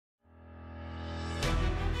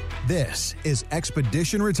This is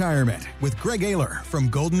Expedition Retirement with Greg Ayler from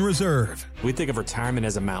Golden Reserve. We think of retirement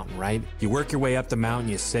as a mountain, right? You work your way up the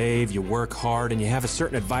mountain, you save, you work hard, and you have a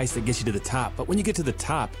certain advice that gets you to the top. But when you get to the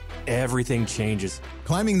top, everything changes.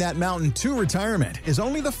 Climbing that mountain to retirement is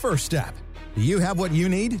only the first step. Do you have what you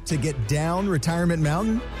need to get down Retirement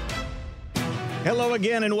Mountain? Hello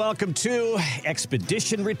again and welcome to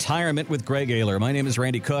Expedition Retirement with Greg Ayler. My name is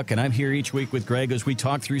Randy Cook and I'm here each week with Greg as we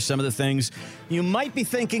talk through some of the things you might be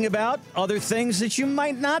thinking about, other things that you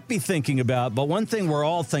might not be thinking about. But one thing we're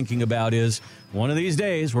all thinking about is one of these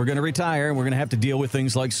days we're going to retire and we're going to have to deal with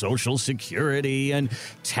things like Social Security and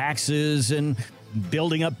taxes and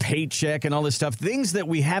building up paycheck and all this stuff, things that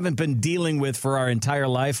we haven't been dealing with for our entire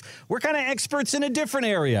life. We're kind of experts in a different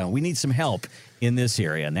area. We need some help in this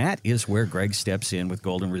area, and that is where Greg steps in with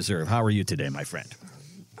Golden Reserve. How are you today, my friend?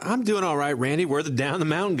 I'm doing all right, Randy. We're the down the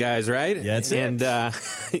mountain guys, right? That's it. And,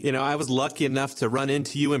 I was lucky enough to run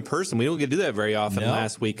into you in person. We don't get to do that very often.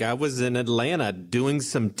 Last week. I was in Atlanta doing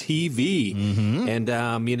some TV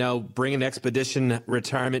and, bringing Expedition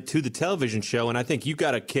Retirement to the television show. And I think you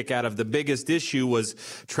got a kick out of the biggest issue was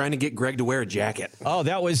trying to get Greg to wear a jacket. Oh,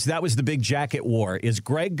 that was the big jacket war. Is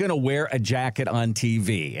Greg going to wear a jacket on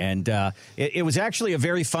TV? And it was actually a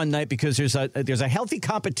very fun night because there's a healthy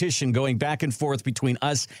competition going back and forth between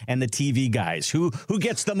us and the TV guys. Who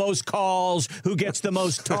gets the most calls, who gets the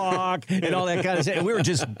most talk, and all that kind of stuff. And we were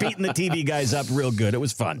just beating the TV guys up real good. It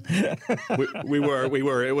was fun. we were.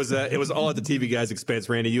 It was all at the TV guys' expense,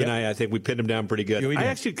 Randy. You and I think we pinned them down pretty good. I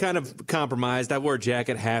actually kind of compromised. I wore a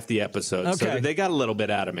jacket half the episode, so they got a little bit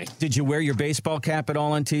out of me. Did you wear your baseball cap at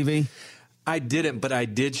all on TV? I didn't, but I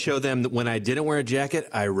did show them that when I didn't wear a jacket,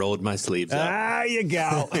 I rolled my sleeves up. There you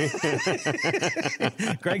go.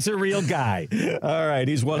 Greg's a real guy. All right,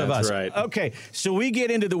 he's one of us. That's right. Okay, so we get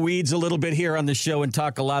into the weeds a little bit here on the show and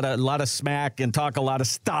talk a lot of smack and talk a lot of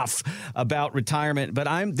stuff about retirement.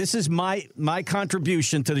 But this is my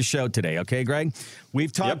contribution to the show today. Okay, Greg?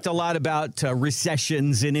 We've talked a lot about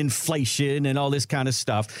recessions and inflation and all this kind of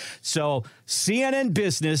stuff. So CNN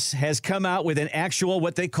Business has come out with an actual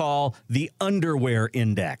what they call the underwear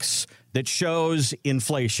index that shows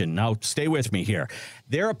inflation. Now, stay with me here.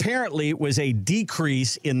 There apparently was a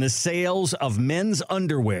decrease in the sales of men's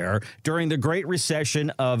underwear during the Great Recession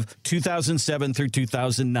of 2007 through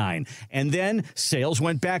 2009. And then sales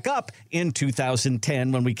went back up in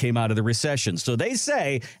 2010 when we came out of the recession. So they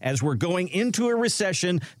say as we're going into a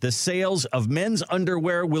recession, the sales of men's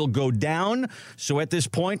underwear will go down. So at this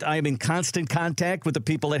point, I am in constant contact with the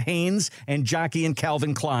people at Hanes and Jockey and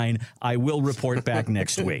Calvin Klein. I will report back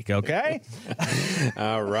next week, okay?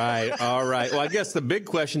 All right. Well, I guess the big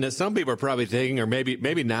question that some people are probably thinking, or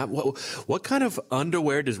maybe not, what kind of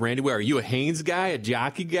underwear does Randy wear? Are you a Hanes guy, a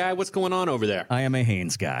Jockey guy? What's going on over there? I am a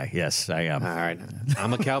Hanes guy. Yes, I am. All right.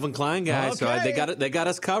 I'm a Calvin Klein guy, Okay. So they got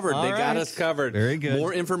us covered. Got us covered. Very good.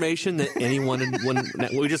 More information than anyone.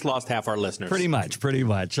 We just lost half our listeners. Pretty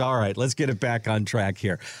much. All right, let's get it back on track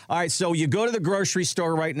here. All right, so you go to the grocery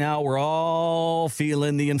store right now. We're all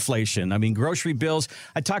feeling the inflation. I mean, grocery bills.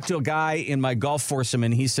 I talked to a guy in my golf foursome,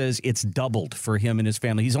 and he says it's doubled for him and his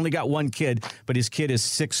family. He's only got one kid, but his kid is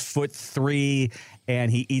 6'3", and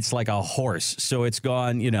he eats like a horse. So it's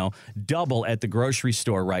gone, double at the grocery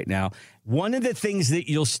store right now. One of the things that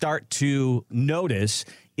you'll start to notice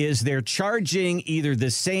is they're charging either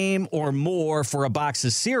the same or more for a box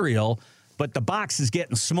of cereal, but the box is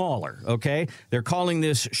getting smaller, okay? They're calling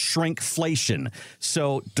this shrinkflation.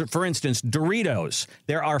 So, for instance, Doritos,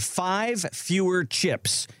 there are 5 fewer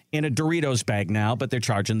chips in a Doritos bag now, but they're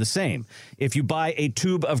charging the same. If you buy a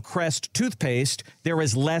tube of Crest toothpaste, there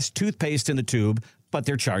is less toothpaste in the tube, but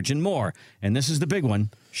they're charging more. And this is the big one.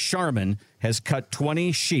 Charmin has cut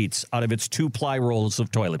 20 sheets out of its 2-ply rolls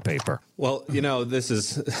of toilet paper. Well, this is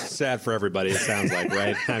sad for everybody. It sounds like,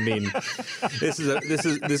 right? I mean, this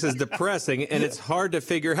is depressing, and it's hard to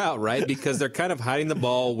figure out, right? Because they're kind of hiding the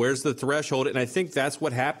ball. Where's the threshold? And I think that's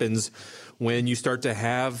what happens when you start to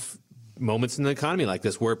have moments in the economy like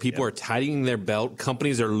this where people are tightening their belt.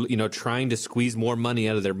 Companies are, trying to squeeze more money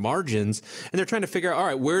out of their margins, and they're trying to figure out, all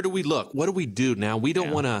right, where do we look? What do we do now? We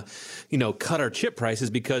don't want to, cut our chip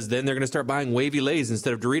prices because then they're going to start buying Wavy Lays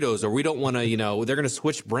instead of Doritos, or we don't want to, they're going to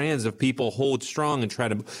switch brands if people hold strong and try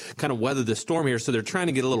to kind of weather the storm here. So they're trying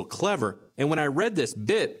to get a little clever. And when I read this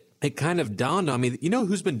bit, it kind of dawned on me,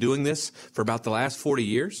 who's been doing this for about the last 40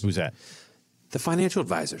 years? Who's that? The financial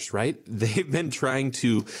advisors, right? They've been trying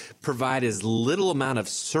to provide as little amount of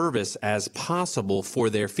service as possible for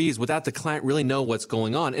their fees without the client really know what's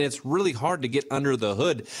going on. And it's really hard to get under the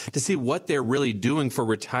hood to see what they're really doing for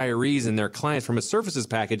retirees and their clients from a services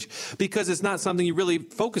package, because it's not something you really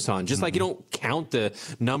focus on. Just like you don't count the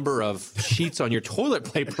number of sheets on your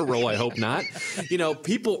toilet paper roll, I hope not.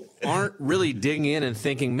 People aren't really digging in and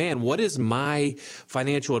thinking, man, what is my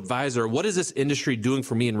financial advisor? What is this industry doing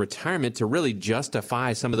for me in retirement to really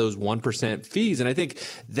justify some of those 1% fees? And I think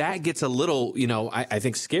that gets a little, I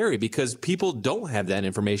think scary, because people don't have that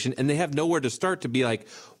information and they have nowhere to start to be like,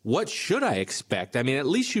 what should I expect? I mean, at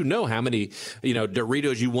least you know how many,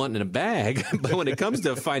 Doritos you want in a bag. But when it comes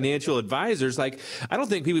to financial advisors, I don't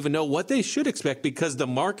think people even know what they should expect, because the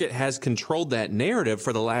market has controlled that narrative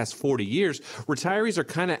for the last 40 years. Retirees are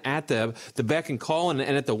kind of at the beck and call and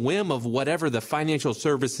at the whim of whatever the financial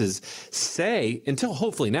services say, until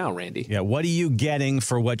hopefully now, Randy. Yeah, what are you getting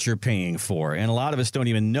for what you're paying for? And a lot of us don't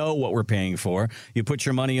even know what we're paying for. You put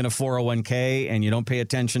your money in a 401k and you don't pay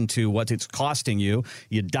attention to what it's costing you.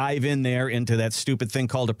 You dive in there into that stupid thing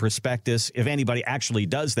called a prospectus, if anybody actually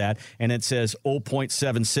does that, and it says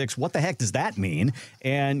 0.76. What the heck does that mean?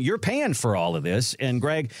 And you're paying for all of this. And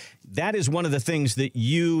Greg, that is one of the things that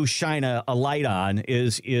you shine a light on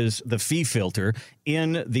is the fee filter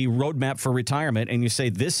in the roadmap for retirement. And you say,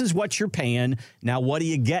 this is what you're paying. Now, what are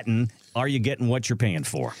you getting? Are you getting what you're paying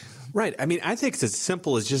for? Right. I mean, I think it's as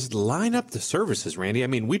simple as just line up the services, Randy. I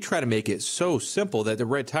mean, we try to make it so simple that the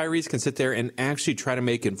retirees can sit there and actually try to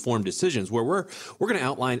make informed decisions, where we're going to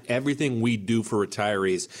outline everything we do for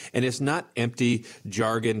retirees. And it's not empty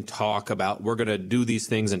jargon talk about we're going to do these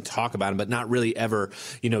things and talk about them, but not really ever,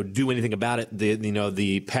 do anything about it.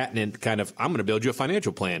 The patent kind of, I'm going to build you a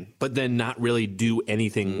financial plan, but then not really do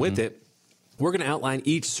anything with it. We're going to outline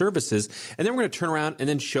each services, and then we're going to turn around and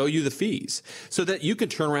then show you the fees so that you can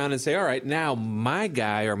turn around and say, all right, now my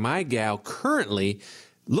guy or my gal currently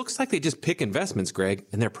looks like they just pick investments, Greg,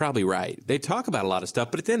 and they're probably right. They talk about a lot of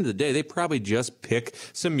stuff, but at the end of the day, they probably just pick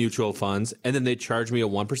some mutual funds, and then they charge me a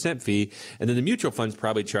 1% fee, and then the mutual funds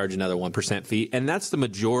probably charge another 1% fee, and that's the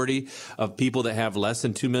majority of people that have less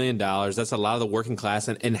than $2 million. That's a lot of the working class,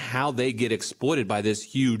 and how they get exploited by this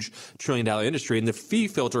huge trillion-dollar industry, and the fee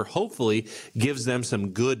filter hopefully gives them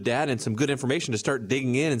some good data and some good information to start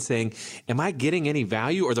digging in and saying, am I getting any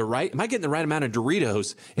value or am I getting the right amount of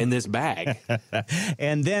Doritos in this bag?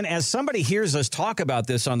 And then as somebody hears us talk about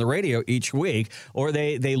this on the radio each week, or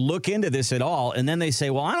they look into this at all, and then they say,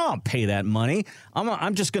 well, I don't pay that money.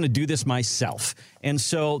 I'm just going to do this myself. And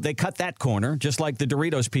so they cut that corner, just like the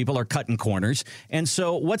Doritos people are cutting corners. And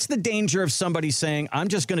so what's the danger of somebody saying, I'm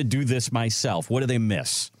just going to do this myself? What do they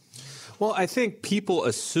miss? Well, I think people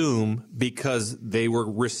assume because they were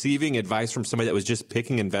receiving advice from somebody that was just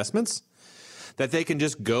picking investments, that they can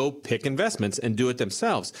just go pick investments and do it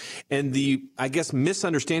themselves. And the, I guess,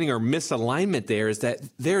 misunderstanding or misalignment there is that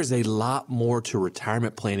there's a lot more to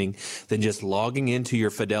retirement planning than just logging into your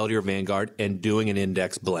Fidelity or Vanguard and doing an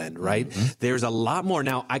index blend, right? Mm-hmm. There's a lot more.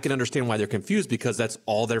 Now, I can understand why they're confused, because that's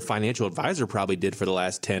all their financial advisor probably did for the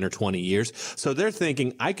last 10 or 20 years. So they're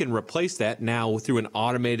thinking, I can replace that now through an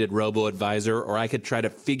automated robo-advisor, or I could try to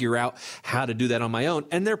figure out how to do that on my own.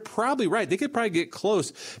 And they're probably right. They could probably get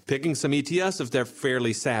close picking some ETFs if they're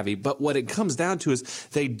fairly savvy. But what it comes down to is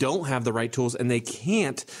they don't have the right tools, and they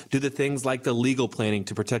can't do the things like the legal planning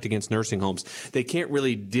to protect against nursing homes. They can't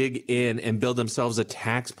really dig in and build themselves a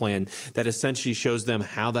tax plan that essentially shows them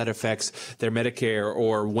how that affects their Medicare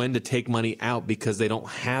or when to take money out, because they don't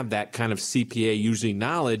have that kind of CPA usually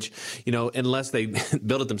knowledge, unless they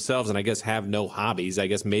build it themselves and I guess have no hobbies. I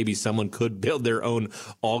guess maybe someone could build their own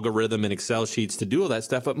algorithm and Excel sheets to do all that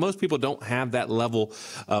stuff, but most people don't have that level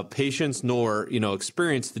of patience nor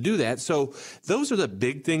experience to do that. So those are the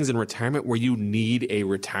big things in retirement where you need a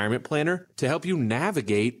retirement planner to help you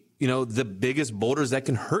navigate the biggest boulders that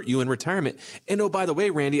can hurt you in retirement. And oh, by the way,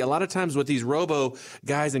 Randy, a lot of times what these robo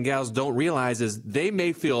guys and gals don't realize is they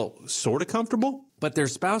may feel sort of comfortable, but their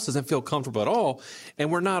spouse doesn't feel comfortable at all.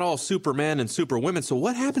 And we're not all supermen and superwomen. So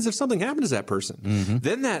what happens if something happens to that person? Mm-hmm.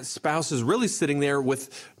 Then that spouse is really sitting there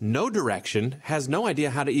with no direction, has no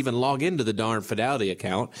idea how to even log into the darn Fidelity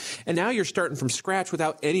account. And now you're starting from scratch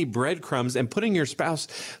without any breadcrumbs and putting your spouse,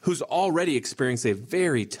 who's already experienced a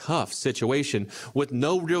very tough situation, with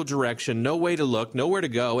no real direction, no way to look, nowhere to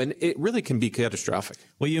go. And it really can be catastrophic.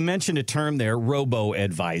 Well, you mentioned a term there,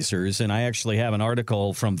 Robo-Advisors. And I actually have an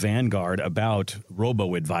article from Vanguard about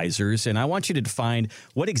Robo-Advisors, and I want you to define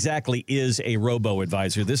what exactly is a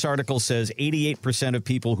Robo-Advisor. This article says 88% of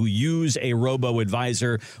people who use a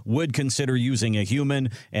Robo-Advisor would consider using a human,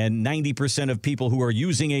 and 90% of people who are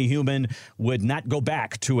using a human would not go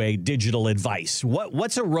back to a digital advice.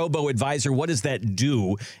 What's a Robo-Advisor? What does that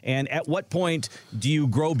do? And at what point do you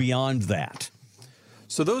grow beyond that?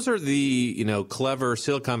 So those are the, clever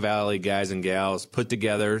Silicon Valley guys and gals put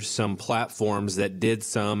together some platforms that did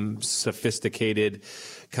some sophisticated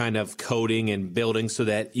kind of coding and building so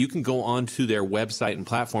that you can go onto their website and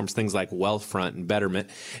platforms, things like Wealthfront and Betterment,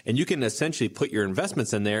 and you can essentially put your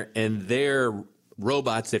investments in there, and their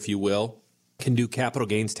robots, if you will, can do capital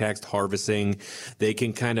gains tax harvesting. They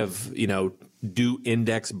can kind of, do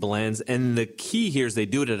index blends. And the key here is they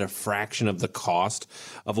do it at a fraction of the cost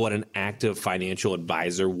of what an active financial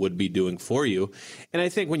advisor would be doing for you. And I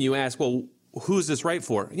think when you ask, well, who's this right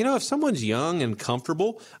for? If someone's young and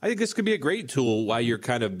comfortable, I think this could be a great tool while you're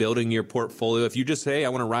kind of building your portfolio. If you just say, I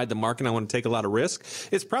want to ride the market, I want to take a lot of risk,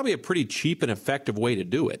 it's probably a pretty cheap and effective way to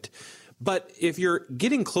do it. But if you're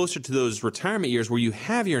getting closer to those retirement years where you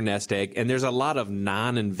have your nest egg and there's a lot of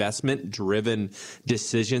non-investment driven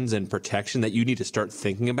decisions and protection that you need to start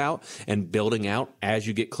thinking about and building out as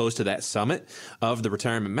you get close to that summit of the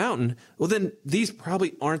retirement mountain, well, then these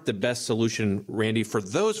probably aren't the best solution, Randy, for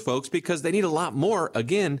those folks, because they need a lot more,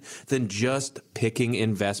 again, than just picking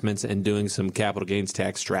investments and doing some capital gains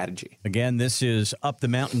tax strategy. Again, this is up the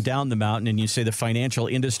mountain, down the mountain, and you say the financial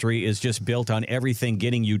industry is just built on everything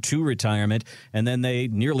getting you to retirement, and then they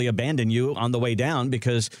nearly abandon you on the way down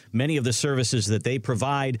because many of the services that they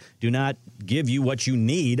provide do not give you what you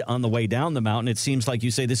need on the way down the mountain. It seems like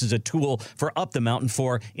you say this is a tool for up the mountain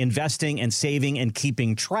for investing and saving and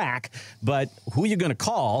keeping track, but who are you going to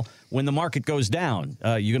call when the market goes down?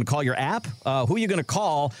 You're going to call your app? Who are you going to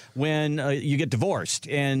call when you get divorced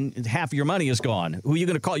and half of your money is gone? Who are you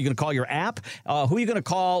going to call? You're going to call your app? Who are you going to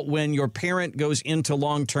call when your parent goes into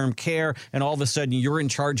long-term care and all of a sudden you're in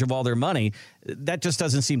charge of all their money? That just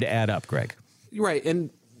doesn't seem to add up, Greg. Right. And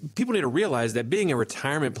people need to realize that being a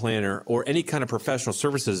retirement planner or any kind of professional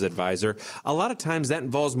services advisor, a lot of times that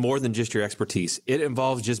involves more than just your expertise. It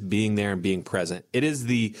involves just being there and being present. It is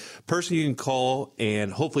the person you can call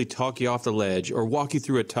and hopefully talk you off the ledge or walk you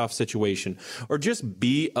through a tough situation or just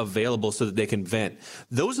be available so that they can vent.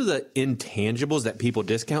 Those are the intangibles that people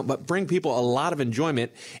discount, but bring people a lot of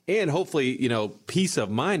enjoyment and hopefully, peace of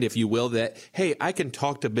mind, if you will, that, hey, I can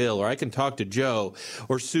talk to Bill or I can talk to Joe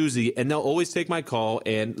or Susie, and they'll always take my call.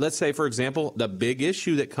 And let's say, for example, the big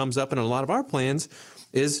issue that comes up in a lot of our plans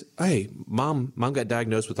is, hey, mom got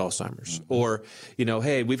diagnosed with Alzheimer's. Mm-hmm. Or,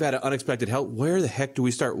 hey, we've had an unexpected health. Where the heck do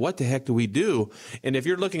we start? What the heck do we do? And if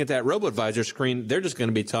you're looking at that Robo-Advisor screen, they're just going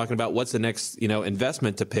to be talking about what's the next,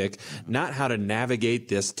 investment to pick, not how to navigate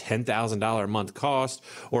this $10,000 a month cost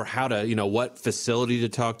or how to, what facility to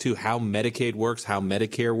talk to, how Medicaid works, how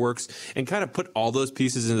Medicare works, and kind of put all those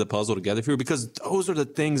pieces into the puzzle together for you, because those are the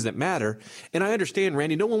things that matter. And I understand,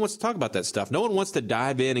 Randy, no one wants to talk about that stuff. No one wants to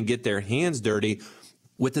dive in and get their hands dirty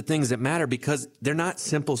with the things that matter because they're not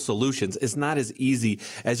simple solutions. It's not as easy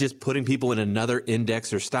as just putting people in another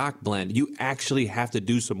index or stock blend. You actually have to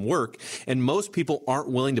do some work, and most people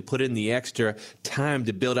aren't willing to put in the extra time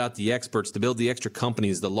to build out the experts, to build the extra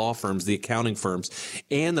companies, the law firms, the accounting firms,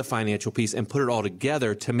 and the financial piece, and put it all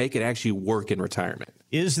together to make it actually work in retirement.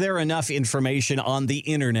 Is there enough information on the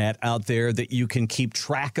internet out there that you can keep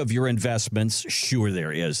track of your investments? Sure,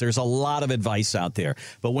 there is. There's a lot of advice out there.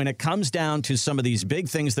 But when it comes down to some of these big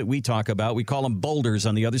things that we talk about, we call them boulders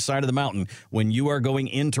on the other side of the mountain when you are going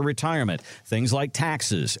into retirement. Things like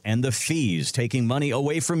taxes and the fees, taking money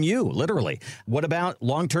away from you, literally. What about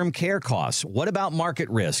long-term care costs? What about market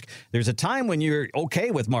risk? There's a time when you're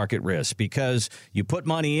okay with market risk because you put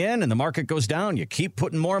money in and the market goes down. You keep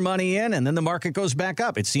putting more money in and then the market goes back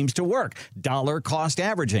up. It seems to work. Dollar cost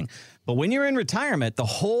averaging. But when you're in retirement, the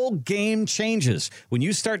whole game changes. When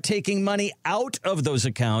you start taking money out of those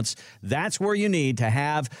accounts, that's where you need to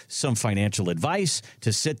have some financial advice,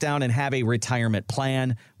 to sit down and have a retirement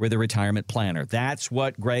plan with a retirement planner. That's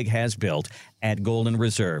what Greg has built at Golden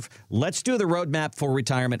Reserve. Let's do the roadmap for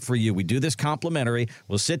retirement for you. We do this complimentary.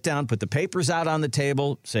 We'll sit down, put the papers out on the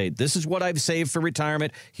table, say, this is what I've saved for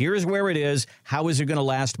retirement. Here's where it is. How is it going to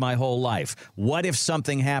last my whole life? What if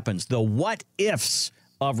something happens? The what ifs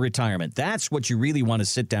of retirement. That's what you really want to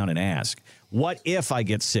sit down and ask. What if I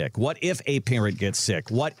get sick? What if a parent gets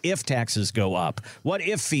sick? What if taxes go up? What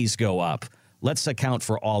if fees go up? Let's account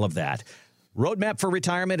for all of that. Roadmap for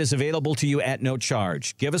Retirement is available to you at no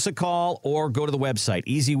charge. Give us a call or go to the website.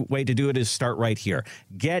 Easy way to do it is start right here.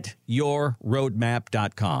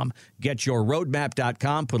 GetYourRoadmap.com.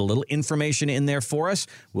 GetYourRoadmap.com. Put a little information in there for us.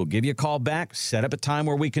 We'll give you a call back, set up a time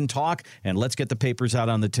where we can talk, and let's get the papers out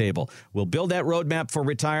on the table. We'll build that roadmap for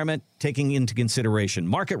retirement, taking into consideration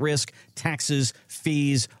market risk, taxes,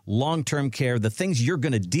 fees, long-term care, the things you're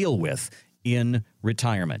going to deal with in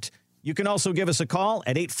retirement. You can also give us a call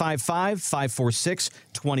at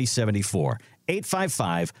 855-546-2074.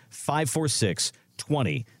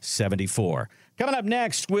 855-546-2074. Coming up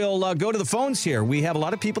next, we'll go to the phones here. We have a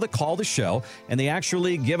lot of people that call the show, and they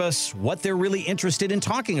actually give us what they're really interested in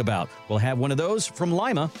talking about. We'll have one of those from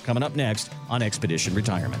Lima coming up next on Expedition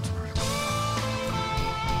Retirement.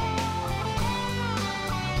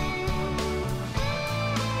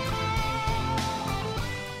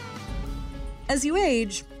 As you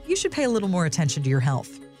age, you should pay a little more attention to your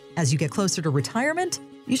health. As you get closer to retirement,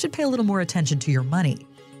 you should pay a little more attention to your money.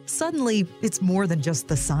 Suddenly, it's more than just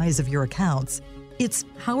the size of your accounts. It's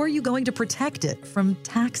how are you going to protect it from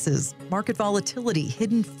taxes, market volatility,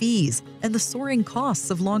 hidden fees, and the soaring costs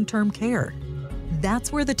of long-term care.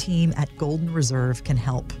 That's where the team at Golden Reserve can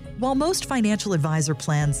help. While most financial advisor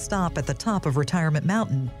plans stop at the top of Retirement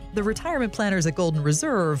Mountain, the retirement planners at Golden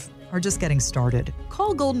Reserve are just getting started.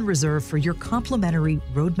 Call Golden Reserve for your complimentary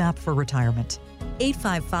Roadmap for Retirement.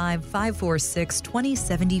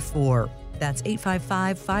 855-546-2074. That's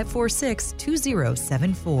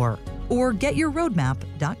 855-546-2074. Or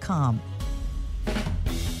getyourroadmap.com.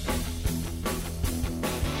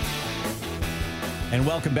 And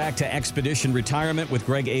welcome back to Expedition Retirement with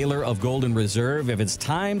Greg Ayler of Golden Reserve. If it's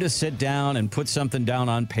time to sit down and put something down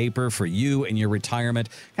on paper for you and your retirement,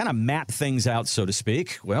 kind of map things out, so to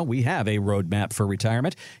speak, well, we have a roadmap for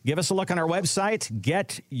retirement. Give us a look on our website,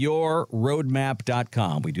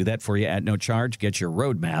 getyourroadmap.com. We do that for you at no charge,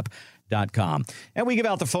 getyourroadmap.com. And we give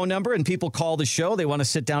out the phone number and people call the show. They want to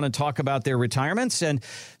sit down and talk about their retirements. And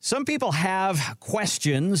some people have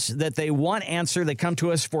questions that they want answered. They come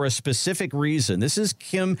to us for a specific reason. This is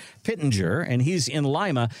Kim Pittenger, and he's in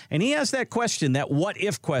Lima. And he has that question, that what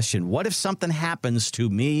if question. What if something happens to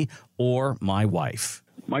me or my wife?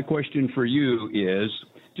 My question for you is,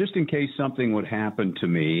 just in case something would happen to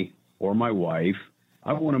me or my wife,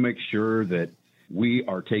 I want to make sure that we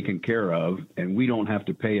are taken care of and we don't have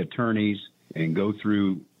to pay attorneys and go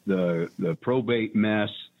through the probate mess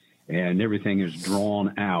and everything is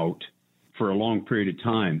drawn out for a long period of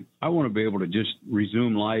time. I want to be able to just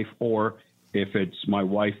resume life, or if it's my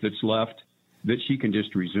wife that's left, that she can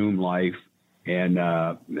just resume life and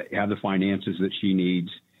have the finances that she needs,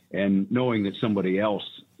 and knowing that somebody else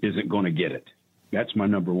isn't going to get it. That's my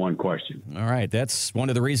number one question. All right. That's one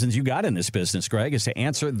of the reasons you got in this business, Greg, is to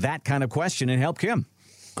answer that kind of question and help Kim.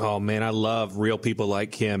 Oh, man, I love real people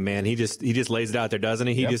like Kim, man. He just lays it out there, doesn't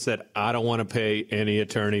he? He just said, I don't want to pay any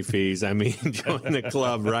attorney fees. I mean, join the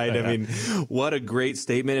club, right? I mean, what a great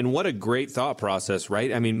statement and what a great thought process,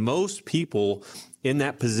 right? I mean, most people in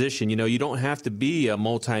that position, you know, you don't have to be a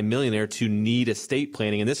multimillionaire to need estate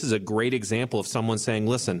planning. And this is a great example of someone saying,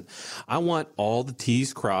 listen, I want all the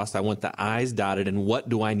T's crossed. I want the I's dotted. And what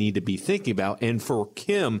do I need to be thinking about? And for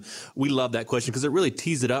Kim, we love that question because it really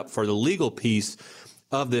tees it up for the legal piece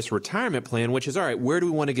of this retirement plan, which is, all right, where do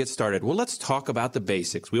we want to get started? Well, let's talk about the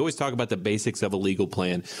basics. We always talk about the basics of a legal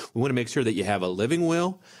plan. We want to make sure that you have a living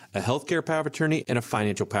will, a healthcare power of attorney, and a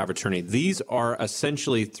financial power of attorney. These are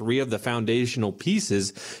essentially three of the foundational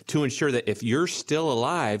pieces to ensure that if you're still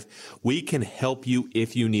alive, we can help you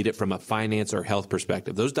if you need it from a finance or health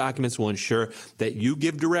perspective. Those documents will ensure that you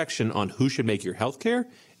give direction on who should make your healthcare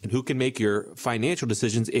and who can make your financial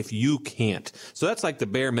decisions if you can't. So that's like the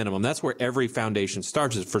bare minimum. That's where every foundation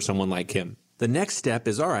starts for someone like him. The next step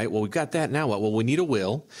is, all right, well, we've got that. Now what? Well, we need a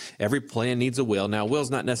will. Every plan needs a will. Now, a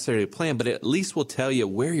will's not necessarily a plan, but it at least will tell you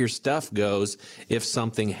where your stuff goes if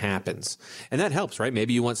something happens. And that helps, right?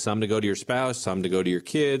 Maybe you want some to go to your spouse, some to go to your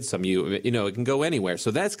kids, some it can go anywhere.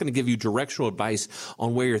 So that's going to give you directional advice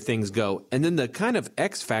on where your things go. And then the kind of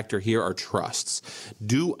X factor here are trusts.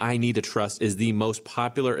 Do I need a trust is the most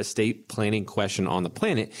popular estate planning question on the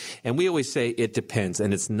planet. And we always say it depends.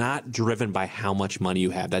 And it's not driven by how much money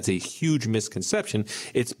you have. That's a huge misconception.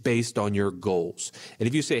 It's based on your goals. And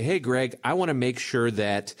if you say, hey, Greg, I want to make sure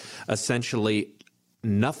that essentially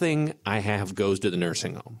nothing I have goes to the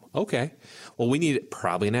nursing home. Okay. Well, we need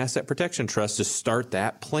probably an asset protection trust to start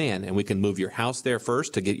that plan. And we can move your house there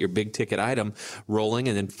first to get your big ticket item rolling.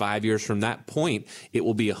 And then 5 years from that point, it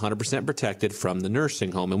will be 100% protected from the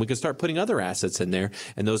nursing home. And we can start putting other assets in there.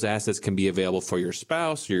 And those assets can be available for your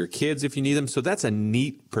spouse or your kids if you need them. So that's a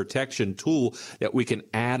neat protection tool that we can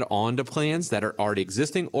add on to plans that are already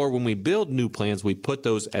existing. Or when we build new plans, we put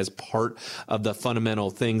those as part of the fundamental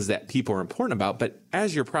things that people are important about. But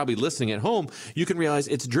as you're probably listening at home, you can realize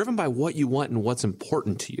it's driven by what you want and what's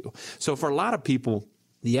important to you. So for a lot of people,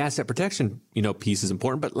 the asset protection, piece is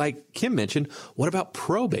important. But like Kim mentioned, what about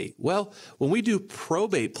probate? Well, when we do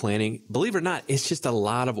probate planning, believe it or not, it's just a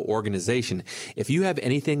lot of organization. If you have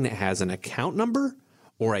anything that has an account number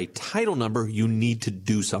or a title number, you need to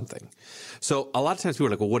do something. So a lot of times people are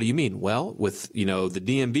like, well, what do you mean? Well, with, the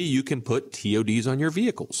DMV, you can put TODs on your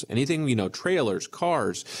vehicles. Anything, trailers,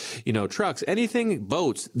 cars, trucks, anything,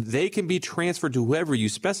 boats, they can be transferred to whoever you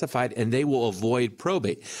specified and they will avoid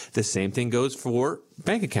probate. The same thing goes for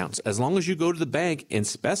bank accounts. As long as you go to the bank and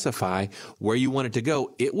specify where you want it to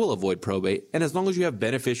go, it will avoid probate. And as long as you have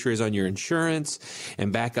beneficiaries on your insurance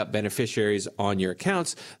and backup beneficiaries on your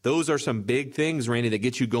accounts, those are some big things, Randy, that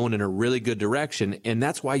get you going in a really good direction. And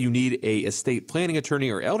that's why you need a estate planning attorney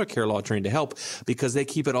or elder care law attorney to help, because they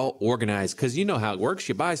keep it all organized. Because you know how it works.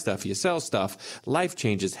 You buy stuff, you sell stuff, life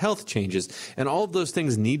changes, health changes, and all of those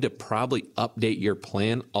things need to probably update your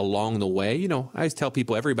plan along the way. I always tell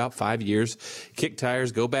people every about 5 years, kick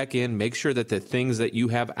tires, go back in, make sure that the things that you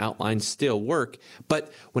have outlined still work.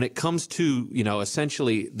 But when it comes to,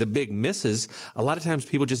 essentially the big misses, a lot of times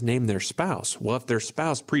people just name their spouse. Well, if their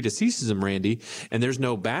spouse predeceases them, Randy, and there's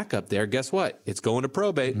no backup there, guess what? It's going to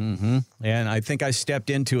probate. Mm-hmm. And I think I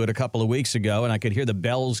stepped into it a couple of weeks ago, and I could hear the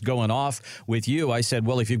bells going off with you. I said,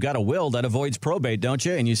 well, if you've got a will, that avoids probate, don't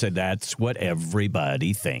you? And you said, that's what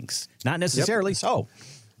everybody thinks. Not necessarily so.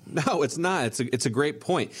 No, it's not. It's a great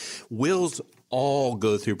point. Wills all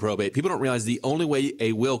go through probate. People don't realize the only way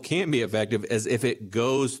a will can be effective is if it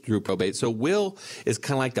goes through probate. So will is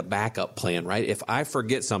kind of like the backup plan, right? If I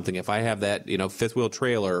forget something, if I have that, fifth wheel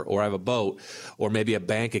trailer, or I have a boat, or maybe a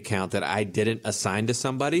bank account that I didn't assign to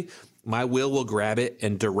somebody, my will grab it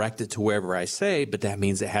and direct it to wherever I say, but that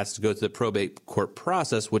means it has to go through the probate court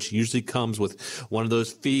process, which usually comes with one of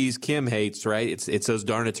those fees Kim hates, right? It's those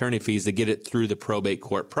darn attorney fees to get it through the probate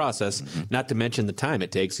court process, not to mention the time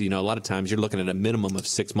it takes. A lot of times you're looking at a minimum of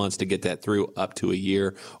 6 months to get that through, up to a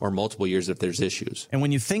year or multiple years if there's issues. And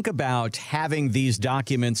when you think about having these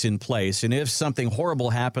documents in place, and if something horrible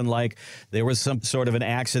happened, like there was some sort of an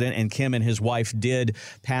accident and Kim and his wife did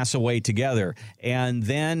pass away together, and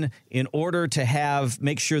then in order to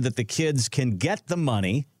make sure that the kids can get the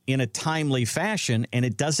money in a timely fashion and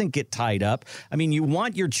it doesn't get tied up. I mean, you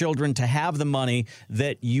want your children to have the money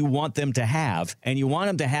that you want them to have, and you want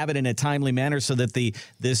them to have it in a timely manner so that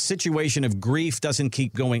this situation of grief doesn't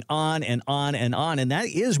keep going on and on and on. And that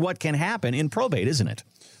is what can happen in probate, isn't it?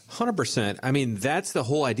 100%. I mean, that's the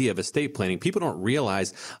whole idea of estate planning. People don't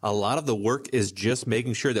realize a lot of the work is just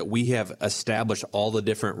making sure that we have established all the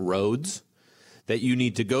different roads that you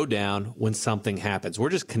need to go down when something happens. We're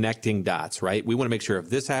just connecting dots, right? We want to make sure if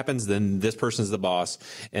this happens, then this person's the boss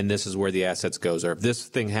and this is where the assets goes. Or if this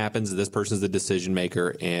thing happens, this person's the decision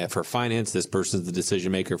maker. And for finance, this person's the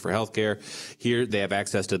decision maker. For healthcare, here they have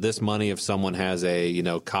access to this money if someone has a,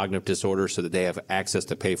 cognitive disorder, so that they have access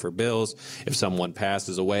to pay for bills. If someone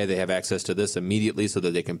passes away, they have access to this immediately so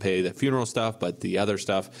that they can pay the funeral stuff, but the other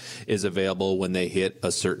stuff is available when they hit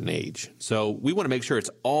a certain age. So we want to make sure it's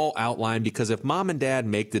all outlined, because if mom and dad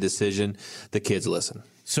make the decision, the kids listen.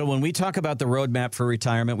 So when we talk about the roadmap for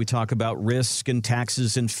retirement, we talk about risk and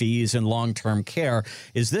taxes and fees and long-term care.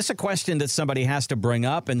 Is this a question that somebody has to bring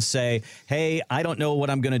up and say, hey, I don't know what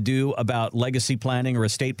I'm going to do about legacy planning or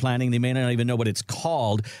estate planning? They may not even know what it's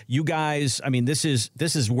called. You guys, I mean, this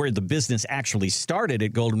is where the business actually started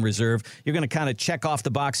at Golden Reserve. You're going to kind of check off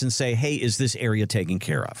the box and say, hey, is this area taken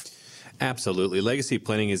care of? Absolutely. Legacy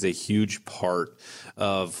planning is a huge part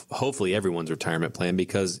of hopefully everyone's retirement plan,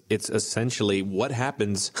 because it's essentially what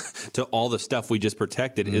happens to all the stuff we just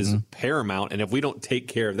protected is paramount. And if we don't take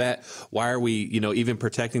care of that, why are we, even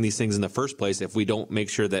protecting these things in the first place if we don't make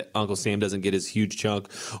sure that Uncle Sam doesn't get his huge chunk,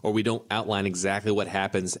 or we don't outline exactly what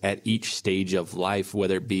happens at each stage of life,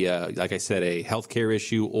 whether it be, like I said, a healthcare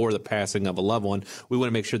issue or the passing of a loved one. We want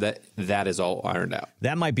to make sure that that is all ironed out.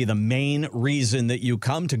 That might be the main reason that you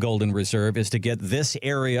come to Golden Reserve reserve is to get this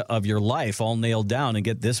area of your life all nailed down and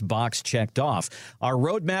get this box checked off. Our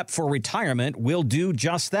roadmap for retirement will do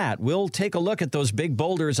just that. We'll take a look at those big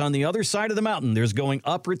boulders on the other side of the mountain. There's going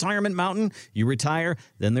up Retirement Mountain. You retire,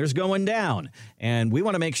 then there's going down. And we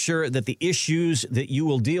want to make sure that the issues that you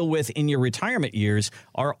will deal with in your retirement years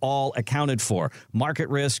are all accounted for. Market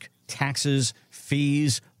risk, taxes,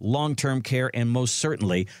 fees, long-term care, and most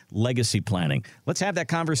certainly legacy planning. Let's have that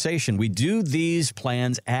conversation. We do these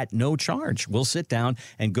plans at no charge. We'll sit down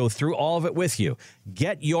and go through all of it with you.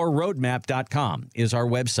 GetYourRoadmap.com is our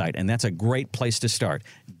website, and that's a great place to start.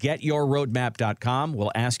 GetYourRoadmap.com.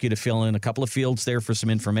 We'll ask you to fill in a couple of fields there for some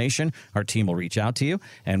information. Our team will reach out to you,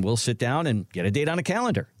 and we'll sit down and get a date on a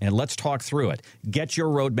calendar, and let's talk through it.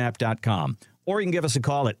 GetYourRoadmap.com. Or you can give us a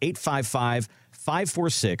call at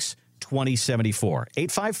 855-546-2074.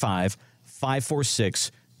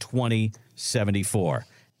 855-546-2074.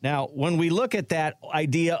 Now, when we look at that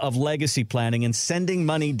idea of legacy planning and sending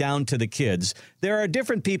money down to the kids, there are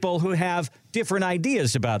different people who have different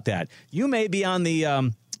ideas about that. You may be on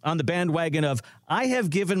the bandwagon of, I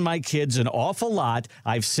have given my kids an awful lot.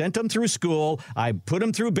 I've sent them through school. I've put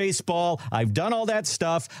them through baseball. I've done all that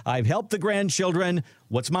stuff. I've helped the grandchildren.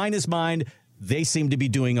 What's mine is mine. They seem to be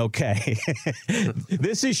doing okay.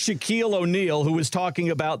 This is Shaquille O'Neal, who was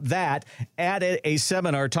talking about that at a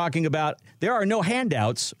seminar, talking about there are no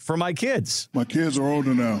handouts for my kids. My kids are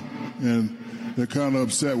older now, and they're kind of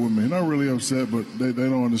upset with me. Not really upset, but they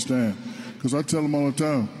don't understand. Because I tell them all the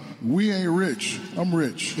time, we ain't rich. I'm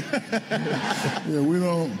rich. Yeah, we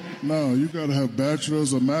don't. No, you got to have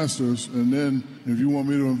bachelor's or master's, and then if you want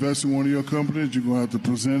me to invest in one of your companies, you're going to have to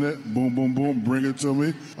present it. Boom, boom, boom. Bring it to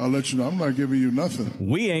me. I'll let you know. I'm not giving you nothing.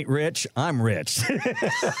 We ain't rich. I'm rich.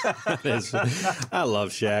 I love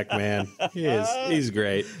Shaq, man. He's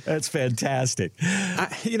great. That's fantastic.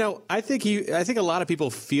 I think a lot of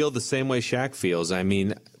people feel the same way Shaq feels. I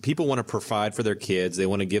mean, people want to provide for their kids. They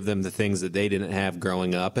want to give them the things that they didn't have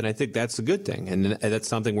growing up, and I think that's a good thing. And that's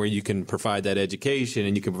something where you can provide that education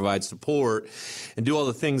and you can provide support and do all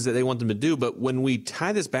the things that they want them to do. But when we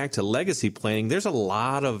tie this back to legacy planning, there's a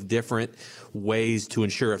lot of different ways to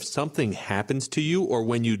ensure if something happens to you or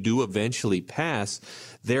when you do eventually pass,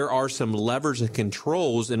 there are some levers and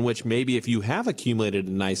controls in which maybe if you have accumulated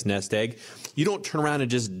a nice nest egg, you don't turn around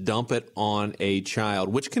and just dump it on a child,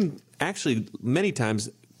 which can actually many times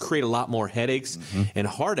create a lot more headaches and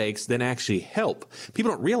heartaches than actually help.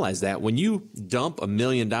 People don't realize that when you dump $1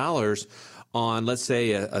 million on, let's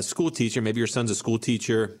say, a school teacher, maybe your son's a school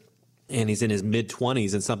teacher and he's in his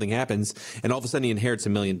mid-20s and something happens and all of a sudden he inherits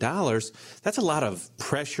 $1 million, that's a lot of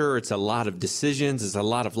pressure. It's a lot of decisions. It's a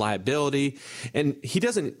lot of liability. And he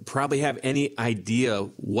doesn't probably have any idea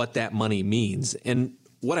what that money means. And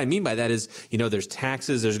what I mean by that is, there's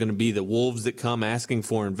taxes. There's going to be the wolves that come asking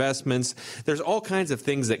for investments. There's all kinds of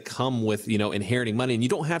things that come with, inheriting money. And you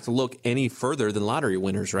don't have to look any further than lottery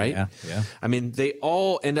winners, right? Yeah. I mean, they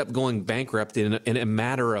all end up going bankrupt in a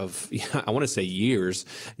matter of, I want to say years,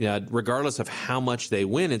 regardless of how much they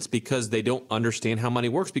win. It's because they don't understand how money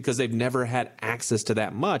works because they've never had access to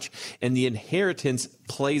that much. And the inheritance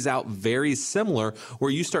plays out very similar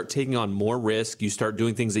where you start taking on more risk. You start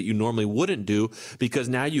doing things that you normally wouldn't do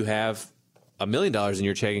because now you have $1 million in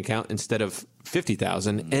your checking account instead of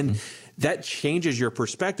 $50,000, and that changes your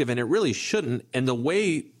perspective, and it really shouldn't. And the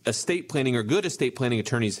way estate planning or good estate planning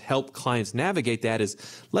attorneys help clients navigate that is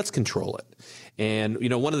let's control it. And,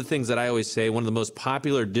 one of the things that I always say, one of the most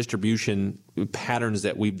popular distribution patterns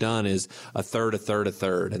that we've done is a third, a third, a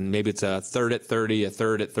third. And maybe it's a third at 30, a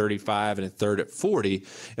third at 35, and a third at 40.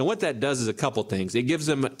 And what that does is a couple things. It gives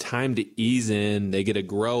them time to ease in. They get to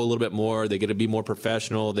grow a little bit more. They get to be more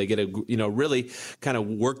professional. They get to, really kind of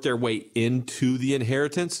work their way into the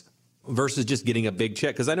inheritance versus just getting a big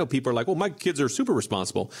check. Because I know people are like, well, my kids are super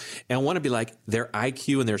responsible. And I want to be like, their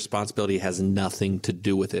IQ and their responsibility has nothing to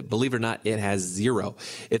do with it. Believe it or not, it has zero.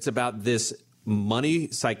 It's about this money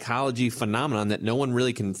psychology phenomenon that no one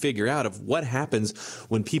really can figure out of what happens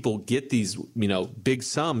when people get these, big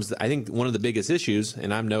sums. I think one of the biggest issues,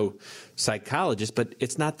 and I'm no psychologist, but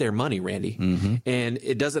it's not their money, Randy. And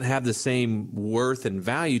it doesn't have the same worth and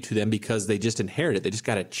value to them because they just inherit it. They just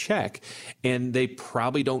got a check, and they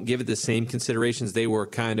probably don't give it the same considerations they were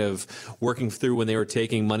kind of working through when they were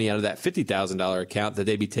taking money out of that $50,000 account that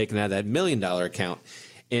they'd be taking out of that $1 million account.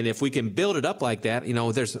 And if we can build it up like that,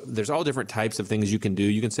 there's all different types of things you can do.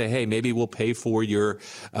 You can say, hey, maybe we'll pay for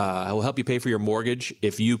we'll help you pay for your mortgage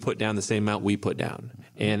if you put down the same amount we put down.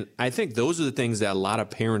 And I think those are the things that a lot of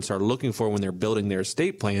parents are looking for when they're building their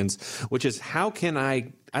estate plans, which is how can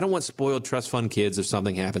I I don't want spoiled trust fund kids if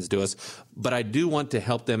something happens to us, but I do want to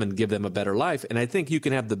help them and give them a better life. And I think you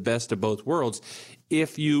can have the best of both worlds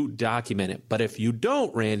if you document it. But if you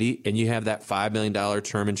don't, Randy, and you have that $5 million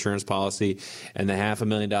term insurance policy and the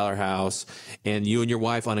 $500,000 house, and you and your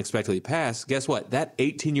wife unexpectedly pass, guess what? That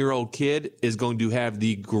 18-year-old kid is going to have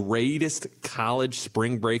the greatest college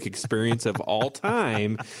spring break experience of all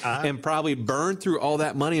time and probably burn through all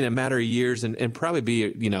that money in a matter of years and probably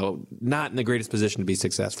be, not in the greatest position to be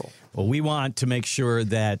successful. Well, we want to make sure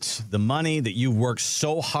that the money that you've worked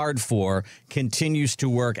so hard for continues to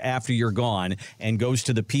work after you're gone and goes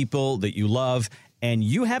to the people that you love. And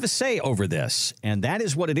you have a say over this. And that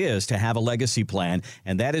is what it is to have a legacy plan.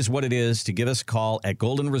 And that is what it is to give us a call at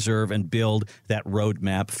Golden Reserve and build that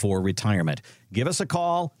roadmap for retirement. Give us a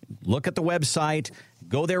call. Look at the website.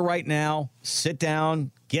 Go there right now. Sit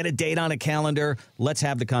down. Get a date on a calendar. Let's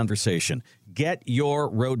have the conversation.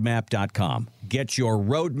 GetYourRoadmap.com.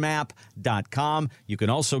 GetYourRoadmap.com. You can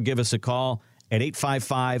also give us a call at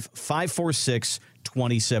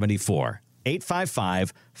 855-546-2074.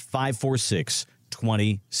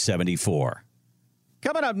 855-546-2074.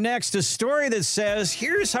 Coming up next, a story that says,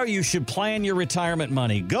 here's how you should plan your retirement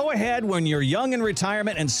money. Go ahead when you're young in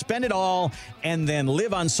retirement and spend it all and then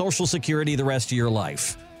live on Social Security the rest of your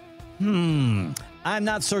life. I'm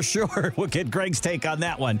not so sure. We'll get Greg's take on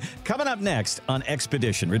that one. Coming up next on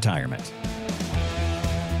Expedition Retirement.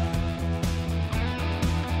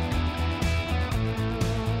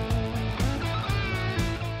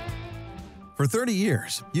 For 30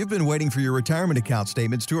 years, you've been waiting for your retirement account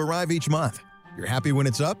statements to arrive each month. You're happy when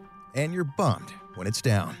it's up, and you're bummed when it's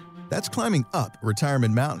down. That's climbing up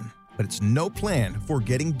Retirement Mountain, but it's no plan for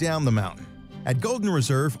getting down the mountain. At Golden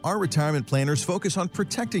Reserve, our retirement planners focus on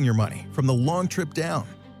protecting your money from the long trip down.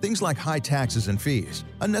 Things like high taxes and fees,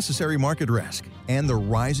 unnecessary market risk, and the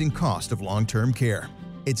rising cost of long-term care.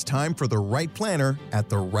 It's time for the right planner at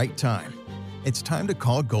the right time. It's time to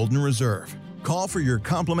call Golden Reserve. Call for your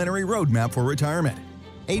complimentary roadmap for retirement.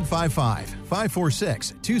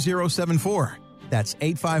 855-546-2074. That's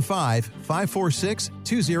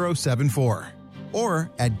 855-546-2074.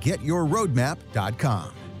 Or at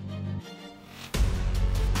getyourroadmap.com.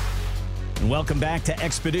 And welcome back to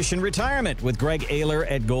Expedition Retirement with Greg Ayler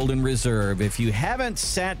at Golden Reserve. If you haven't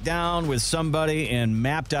sat down with somebody and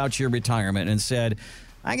mapped out your retirement and said,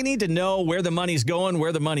 I need to know where the money's going,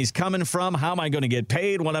 where the money's coming from, how am I going to get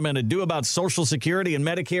paid, what I'm going to do about Social Security and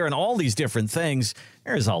Medicare and all these different things.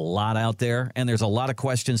 There's a lot out there, and there's a lot of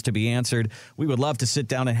questions to be answered. We would love to sit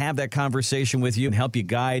down and have that conversation with you and help you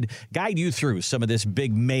guide you through some of this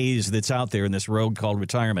big maze that's out there in this road called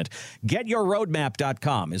retirement.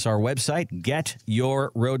 GetYourRoadmap.com is our website,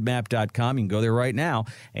 GetYourRoadmap.com. You can go there right now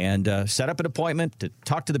and set up an appointment to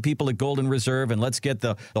talk to the people at Golden Reserve, and let's get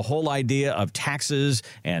the whole idea of taxes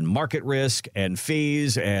and market risk and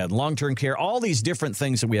fees and long-term care, all these different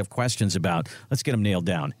things that we have questions about. Let's get them nailed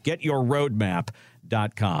down.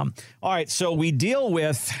 GetYourRoadmap.com. All right, so we deal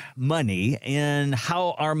with money and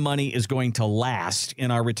how our money is going to last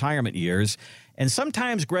in our retirement years. And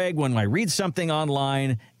sometimes, Greg, when I read something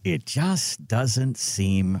online, it just doesn't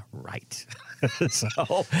seem right.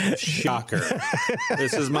 Shocker.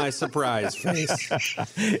 This is my surprise face.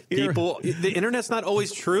 The internet's not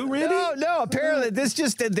always true, Randy? No, apparently this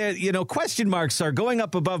just, question marks are going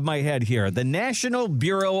up above my head here. The National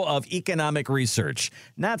Bureau of Economic Research,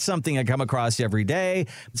 not something I come across every day,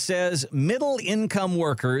 says middle-income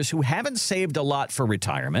workers who haven't saved a lot for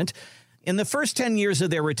retirement in the first 10 years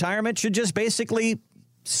of their retirement should just basically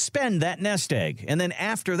spend that nest egg. And then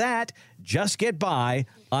after that, just get by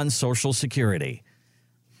on Social Security.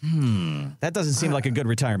 That doesn't seem like a good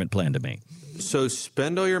retirement plan to me. So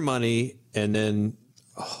spend all your money and then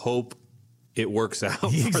hope it works out for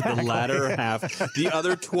the latter half. The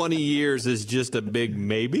other 20 years is just a big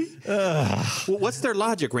maybe? Well, what's their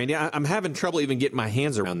logic, Randy? I'm having trouble even getting my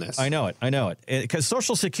hands around this. I know it. Because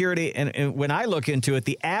Social Security, and when I look into it,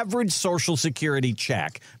 the average Social Security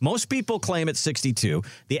check, most people claim it's $62.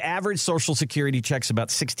 The average Social Security check's about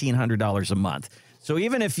 $1,600 a month. So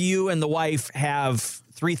even if you and the wife have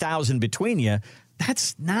 $3,000 between you,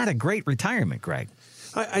 that's not a great retirement, Greg.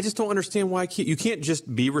 I just don't understand why you can't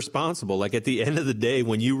just be responsible. Like at the end of the day,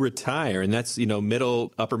 when you retire, and that's,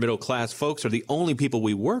 upper middle class folks are the only people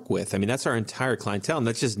we work with. I mean, that's our entire clientele, and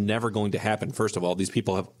that's just never going to happen. First of all, these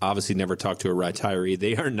people have obviously never talked to a retiree.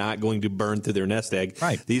 They are not going to burn through their nest egg.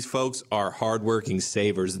 Right. These folks are hardworking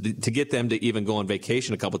savers. To get them to even go on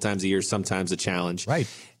vacation a couple times a year is sometimes a challenge. Right.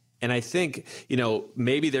 And I think,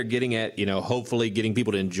 maybe they're getting at, hopefully getting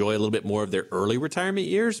people to enjoy a little bit more of their early retirement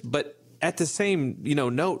years, but at the same,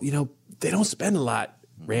 note, they don't spend a lot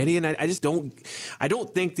Randy, and I just don't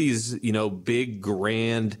think these, big,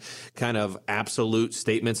 grand kind of absolute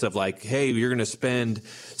statements of like, hey, you're going to spend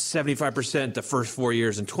 75% the first 4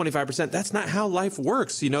 years and 25%. That's not how life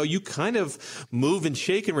works. You kind of move and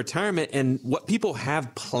shake in retirement, and what people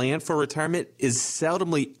have planned for retirement is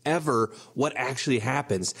seldomly ever what actually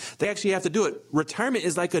happens. They actually have to do it. Retirement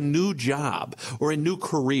is like a new job or a new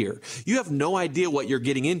career. You have no idea what you're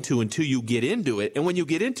getting into until you get into it. And when you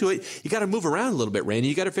get into it, you got to move around a little bit, Randy.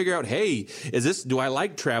 You got to figure out, hey, do I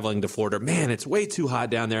like traveling to Florida? Man, it's way too hot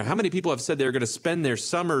down there. How many people have said they're going to spend their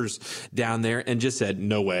summers down there and just said,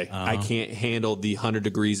 no way. I can't handle the 100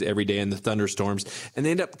 degrees every day and the thunderstorms. And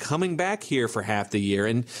they end up coming back here for half the year.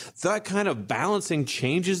 And that kind of balancing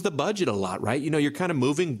changes the budget a lot, right? You're kind of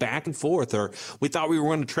moving back and forth. Or we thought we were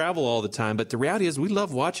going to travel all the time. But the reality is we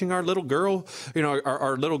love watching our little girl,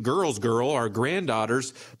 our little girl's girl, our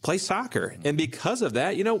granddaughters play soccer. And because of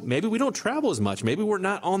that, maybe we don't travel as much. Maybe we're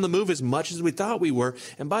not on the move as much as we thought we were.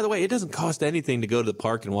 And by the way, it doesn't cost anything to go to the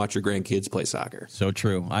park and watch your grandkids play soccer. So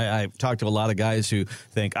true. I've talked to a lot of guys who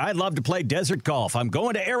think, I'd love to play desert golf. I'm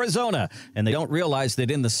going to Arizona. And they don't realize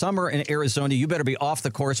that in the summer in Arizona, you better be off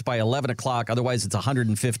the course by 11 o'clock. Otherwise, it's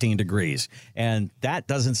 115 degrees. And that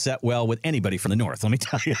doesn't set well with anybody from the north, let me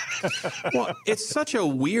tell you. Well, it's such a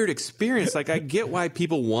weird experience. Like, I get why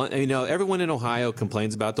people want, everyone in Ohio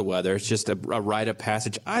complains about the weather. It's just a rite of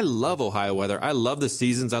passage. I love Ohio weather. I love the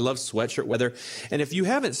seasons. I love sweatshirt weather. And if you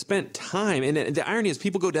haven't spent time, and the irony is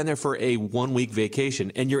people go down there for a 1 week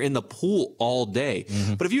vacation and you're in the pool all day.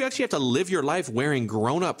 Mm-hmm. But if you actually have to live your life wearing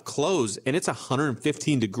grown-up clothes and it's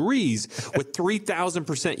 115 degrees with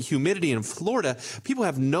 3,000% humidity in Florida, people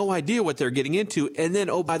have no idea what they're getting into. And then,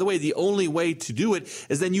 oh, by the way, the only way to do it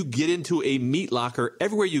is then you get into a meat locker.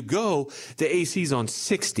 Everywhere you go, the AC's on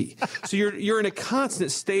 60. So you're in a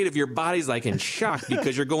constant state of your body's like in shock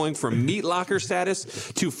because you're going from meat locker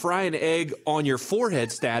status to fry an egg on your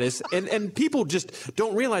forehead status. And people just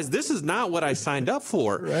don't realize this is not what I signed up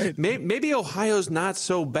for. Right. Maybe Ohio's not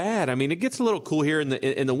so bad. I mean, it gets a little cool here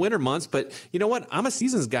in the winter months, but you know what? I'm a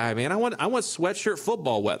seasons guy, man. I want sweatshirt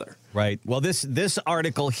football weather. Right. Well, this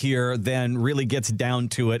article here then really gets down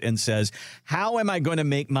to it and says, how am I going to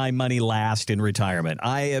make my money last in retirement?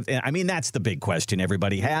 That's the big question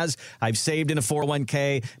everybody has. I've saved in a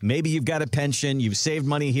 401k. Maybe you've got a pension. You've saved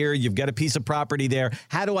money here. You've got a piece of property there.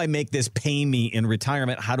 How do I make this pay me in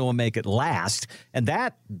retirement? How do I make it last? And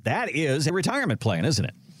that is a retirement plan, isn't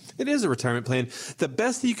it? It is a retirement plan. The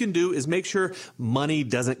best that you can do is make sure money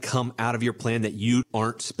doesn't come out of your plan that you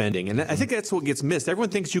aren't spending. And I think that's what gets missed. Everyone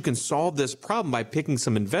thinks you can solve this problem by picking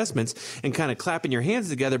some investments and kind of clapping your hands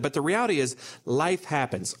together. But the reality is life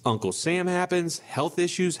happens. Uncle Sam happens. Health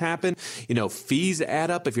issues happen. Fees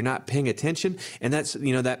add up if you're not paying attention. And that's,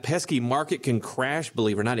 that pesky market can crash.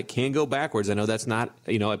 Believe it or not, it can go backwards. I know that's not,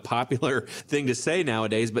 a popular thing to say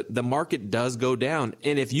nowadays, but the market does go down.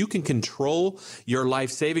 And if you can control your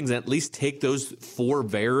life savings, at least take those four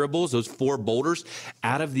variables, those four boulders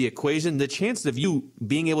out of the equation, the chances of you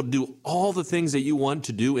being able to do all the things that you want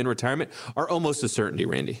to do in retirement are almost a certainty,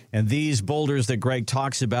 Randy. And these boulders that Greg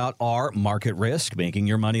talks about are market risk, making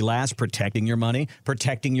your money last, protecting your money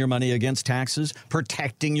against taxes,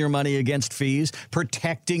 protecting your money against fees,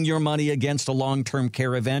 protecting your money against a long-term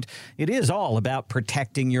care event. It is all about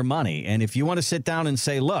protecting your money. And if you want to sit down and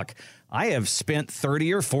say, look, I have spent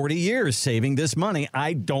 30 or 40 years saving this money.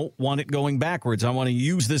 I don't want it going backwards. I want to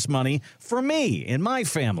use this money for me and my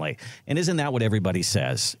family. And isn't that what everybody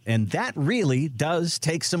says? And that really does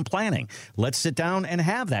take some planning. Let's sit down and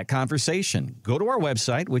have that conversation. Go to our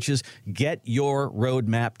website, which is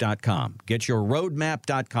getyourroadmap.com.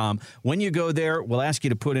 Getyourroadmap.com. When you go there, we'll ask you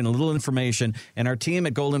to put in a little information, and our team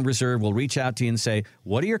at Golden Reserve will reach out to you and say,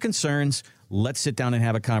 what are your concerns? Let's sit down and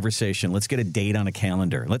have a conversation. Let's get a date on a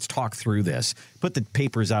calendar. Let's talk through this. Put the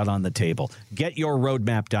papers out on the table.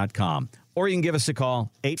 GetYourRoadmap.com. Or you can give us a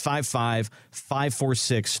call,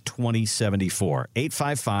 855-546-2074.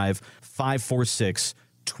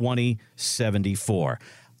 855-546-2074.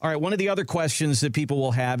 All right, one of the other questions that people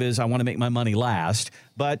will have is, I want to make my money last.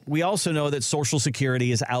 But we also know that Social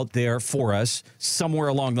Security is out there for us somewhere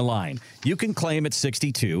along the line. You can claim at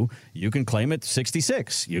 62. You can claim at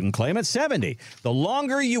 66. You can claim at 70. The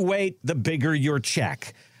longer you wait, the bigger your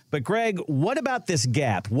check. But, Greg, what about this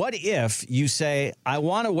gap? What if you say, I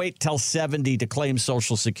want to wait till 70 to claim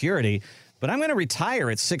Social Security, but I'm going to retire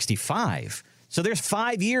at 65. So there's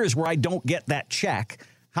 5 years where I don't get that check.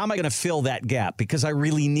 How am I going to fill that gap? Because I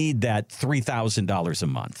really need that $3,000 a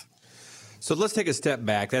month. So let's take a step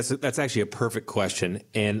back. That's actually a perfect question.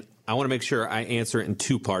 And I want to make sure I answer it in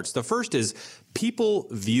two parts. The first is people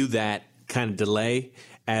view that kind of delay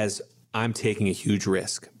as I'm taking a huge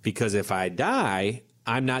risk, because if I die,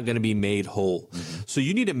 I'm not going to be made whole. So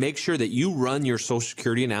you need to make sure that you run your Social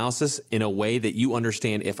Security analysis in a way that you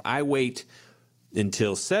understand, if I wait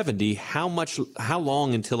until 70, how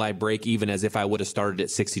long until I break even as if I would have started at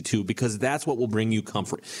 62, because that's what will bring you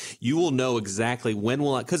comfort. You will know exactly when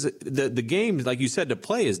will I, because the game, like you said, to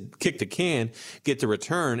play is kick the can, get the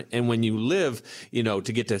return. And when you live, to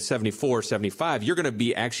get to 74, 75, you're going to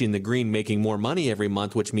be actually in the green, making more money every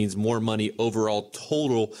month, which means more money overall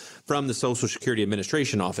total from the Social Security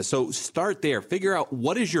Administration office. So start there, figure out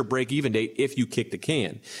what is your break even date if you kick the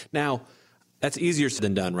can. Now, that's easier said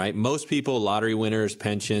than done, right? Most people, lottery winners,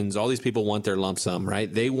 pensions, all these people want their lump sum,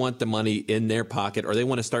 right? They want the money in their pocket, or they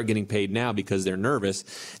want to start getting paid now because they're nervous.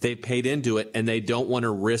 They've paid into it, and they don't want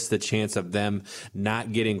to risk the chance of them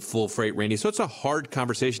not getting full freight, Randy. So it's a hard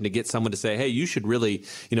conversation to get someone to say, hey, you should really,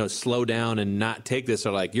 slow down and not take this.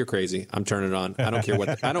 Or like, you're crazy. I'm turning it on. I don't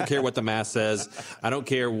care what the math says. I don't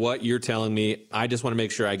care what you're telling me. I just want to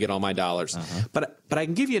make sure I get all my dollars. But I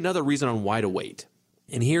can give you another reason on why to wait.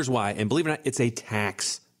 And here's why. And believe it or not, it's a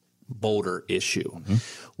tax bolder issue.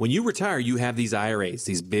 When you retire, you have these IRAs,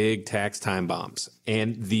 these big tax time bombs.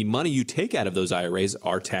 And the money you take out of those IRAs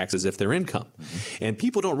are taxed as if they're income. And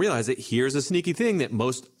people don't realize that here's a sneaky thing that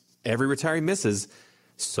every retiree misses.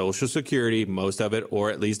 Social Security, most of it,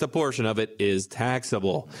 or at least a portion of it, is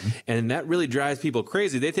taxable. And that really drives people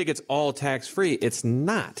crazy. They think it's all tax-free. It's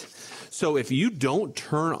not. So if you don't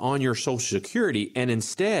turn on your Social Security and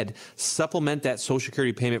instead supplement that Social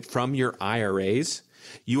Security payment from your IRAs,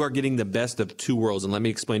 you are getting the best of two worlds. And let me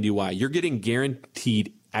explain to you why. You're getting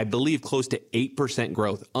guaranteed, I believe, close to 8%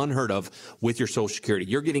 growth, unheard of, with your Social Security.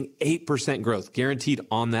 You're getting 8% growth guaranteed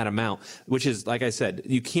on that amount, which is, like I said,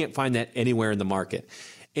 you can't find that anywhere in the market.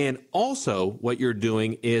 And also what you're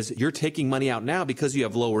doing is you're taking money out now because you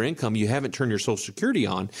have lower income. You haven't turned your Social Security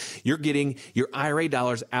on. You're getting your IRA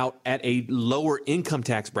dollars out at a lower income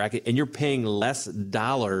tax bracket, and you're paying less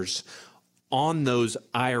dollars on those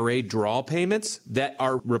IRA draw payments that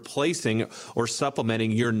are replacing or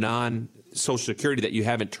supplementing your non-Social Security that you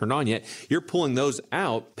haven't turned on yet. You're pulling those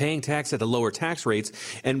out, paying tax at the lower tax rates,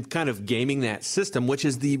 and kind of gaming that system, which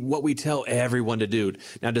is what we tell everyone to do.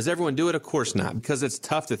 Now, does everyone do it? Of course not, because it's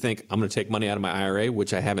tough to think, I'm going to take money out of my IRA,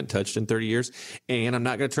 which I haven't touched in 30 years, and I'm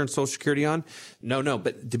not going to turn Social Security on. No.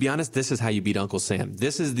 But to be honest, this is how you beat Uncle Sam.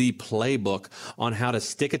 This is the playbook on how to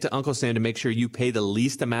stick it to Uncle Sam to make sure you pay the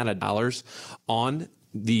least amount of dollars on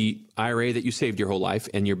the IRA that you saved your whole life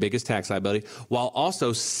and your biggest tax liability, while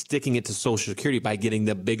also sticking it to Social Security by getting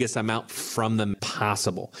the biggest amount from them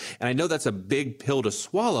possible. And I know that's a big pill to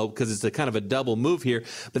swallow because it's a kind of a double move here,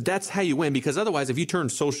 but that's how you win. Because otherwise, if you turn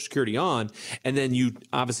Social Security on and then you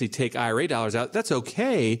obviously take IRA dollars out, that's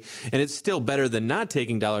okay. And it's still better than not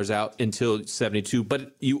taking dollars out until 72,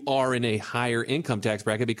 but you are in a higher income tax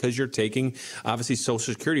bracket because you're taking obviously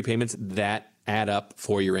Social Security payments that add up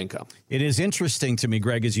for your income. It is interesting to me,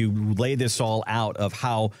 Greg, as you lay this all out, of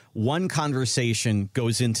how one conversation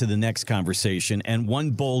goes into the next conversation and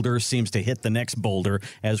one boulder seems to hit the next boulder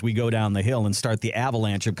as we go down the hill and start the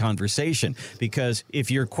avalanche of conversation. Because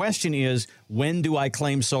if your question is, when do I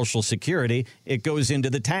claim Social Security? It goes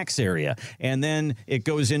into the tax area, and then it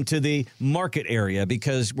goes into the market area,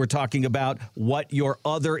 because we're talking about what your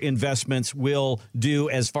other investments will do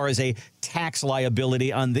as far as a tax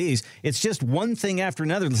liability on these. It's just one thing after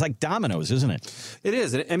another. It's like dominoes, isn't it? It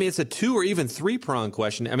is. I mean, it's a 2 or even 3-pronged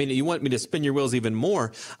question. I mean, you want me to spin your wheels even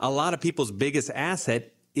more. A lot of people's biggest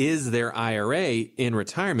asset is their IRA in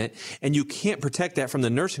retirement, and you can't protect that from the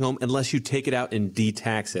nursing home unless you take it out and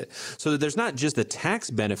de-tax it. So there's not just the tax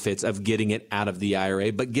benefits of getting it out of the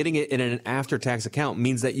IRA, but getting it in an after-tax account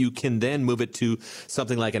means that you can then move it to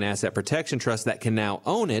something like an asset protection trust that can now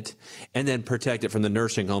own it and then protect it from the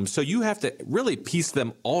nursing home. So you have to really piece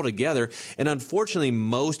them all together. And unfortunately,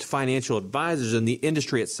 most financial advisors in the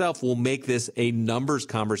industry itself will make this a numbers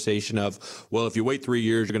conversation of, well, if you wait 3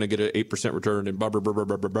 years, you're going to get an 8% return and blah, blah, blah,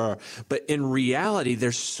 blah, blah. But in reality,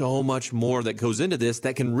 there's so much more that goes into this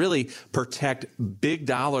that can really protect big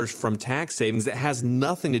dollars from tax savings that has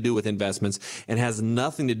nothing to do with investments and has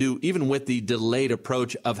nothing to do even with the delayed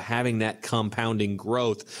approach of having that compounding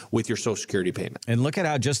growth with your Social Security payment. And look at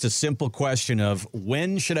how just a simple question of,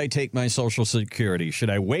 when should I take my Social Security?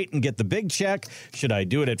 Should I wait and get the big check? Should I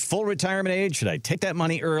do it at full retirement age? Should I take that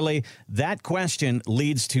money early? That question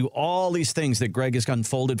leads to all these things that Greg has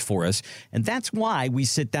unfolded for us. And that's why we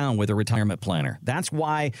sit down with a retirement planner. That's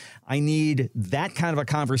why I need that kind of a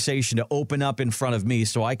conversation to open up in front of me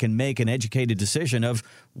so I can make an educated decision of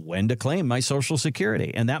when to claim my Social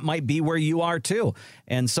Security. And that might be where you are too.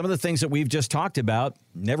 And some of the things that we've just talked about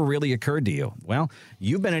never really occurred to you. Well,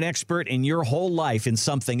 you've been an expert in your whole life in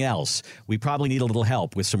something else. We probably need a little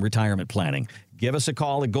help with some retirement planning. Give us a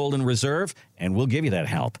call at Golden Reserve, and we'll give you that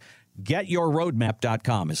help.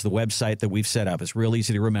 GetYourRoadmap.com is the website that we've set up. It's real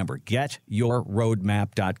easy to remember.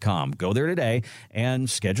 GetYourRoadmap.com. Go there today and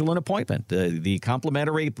schedule an appointment. The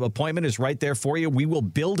complimentary appointment is right there for you. We will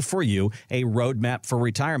build for you a roadmap for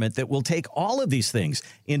retirement that will take all of these things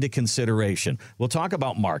into consideration. We'll talk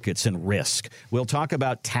about markets and risk. We'll talk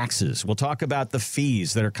about taxes. We'll talk about the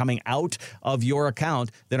fees that are coming out of your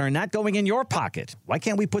account that are not going in your pocket. Why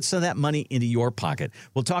can't we put some of that money into your pocket?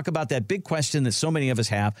 We'll talk about that big question that so many of us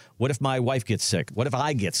have. What if my wife gets sick? What if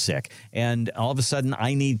I get sick? And all of a sudden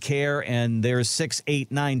I need care and there's $6,000,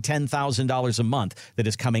 $8,000, $9,000, $10,000 a month that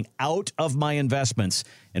is coming out of my investments.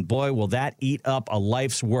 And boy, will that eat up a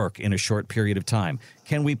life's work in a short period of time.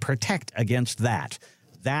 Can we protect against that?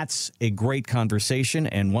 That's a great conversation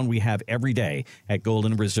and one we have every day at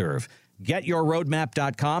Golden Reserve.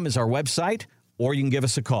 GetYourRoadmap.com is our website, or you can give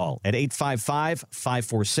us a call at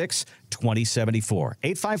 855-546-2074.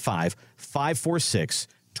 855-546-2074.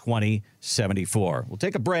 2074. We'll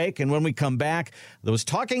take a break, and when we come back, those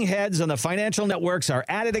talking heads on the financial networks are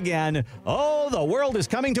at it again. Oh, the world is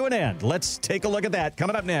coming to an end. Let's take a look at that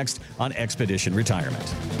coming up next on Expedition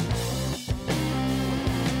Retirement.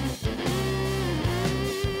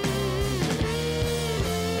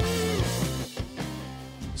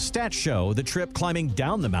 Stats show the trip climbing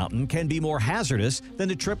down the mountain can be more hazardous than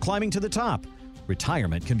the trip climbing to the top.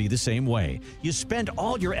 Retirement can be the same way. You spend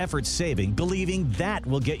all your efforts saving, believing that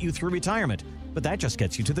will get you through retirement. But that just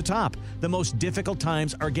gets you to the top. The most difficult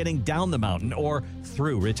times are getting down the mountain or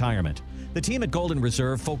through retirement. The team at Golden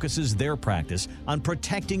Reserve focuses their practice on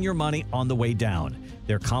protecting your money on the way down.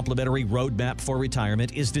 Their complimentary roadmap for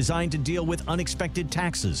retirement is designed to deal with unexpected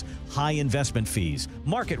taxes, high investment fees,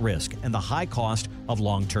 market risk, and the high cost of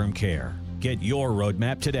long-term care. Get your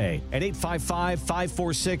roadmap today at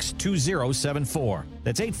 855-546-2074.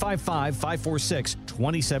 That's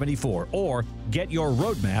 855-546-2074 or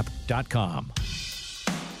getyourroadmap.com.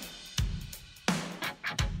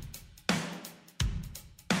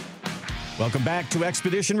 Welcome back to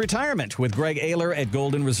Expedition Retirement with Greg Ayler at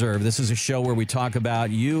Golden Reserve. This is a show where we talk about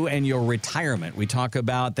you and your retirement. We talk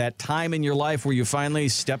about that time in your life where you finally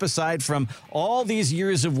step aside from all these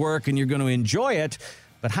years of work and you're going to enjoy it.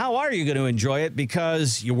 But how are you going to enjoy it?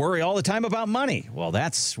 Because you worry all the time about money. Well,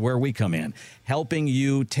 that's where we come in, helping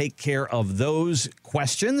you take care of those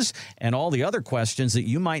questions and all the other questions that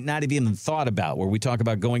you might not have even thought about, where we talk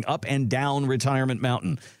about going up and down Retirement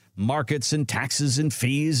Mountain. Markets and taxes and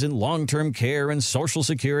fees and long-term care and Social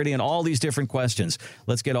Security and all these different questions.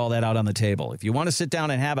 Let's get all that out on the table. If you want to sit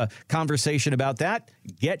down and have a conversation about that,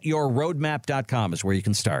 getyourroadmap.com is where you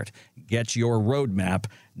can start.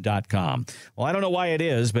 Getyourroadmap.com. Well, I don't know why it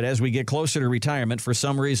is, but as we get closer to retirement, for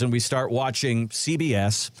some reason, we start watching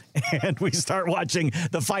CBS and we start watching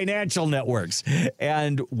the financial networks.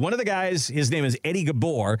 And one of the guys, his name is Eddie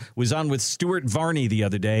Gabor, was on with Stuart Varney the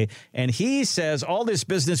other day, and he says all this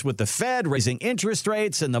business with the Fed raising interest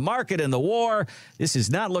rates and the market and the war, this is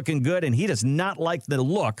not looking good, and he does not like the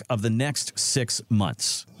look of the next 6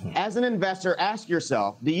 months. As an investor, ask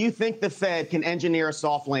yourself, do you think the Fed can engineer a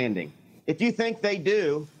soft landing? If you think they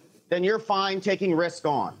do, then you're fine taking risk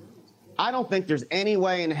on. I don't think there's any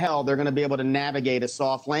way in hell they're going to be able to navigate a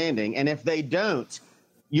soft landing. And if they don't,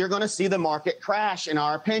 you're going to see the market crash, in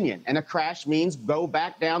our opinion. And a crash means go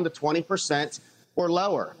back down to 20% or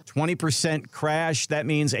lower. 20% crash, that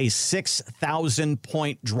means a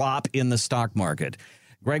 6,000-point drop in the stock market.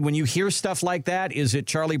 Greg, when you hear stuff like that, is it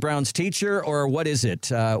Charlie Brown's teacher, or what is it?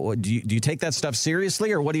 Do you take that stuff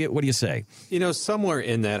seriously, or what do you say? You know, somewhere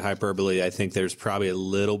in that hyperbole, I think there's probably a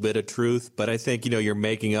little bit of truth, but I think, you're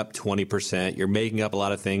making up 20%. You're making up a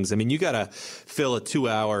lot of things. I mean, you got to fill a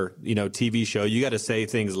 2-hour, TV show. You got to say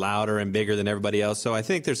things louder and bigger than everybody else. So I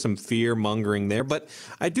think there's some fear mongering there, but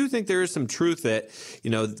I do think there is some truth that,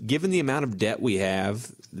 given the amount of debt we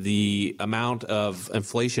have, the amount of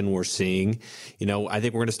inflation we're seeing, I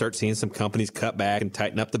think we're going to start seeing some companies cut back and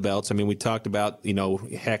tighten up the belts. I mean, we talked about,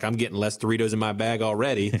 heck, I'm getting less Doritos in my bag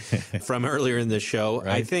already from earlier in the show.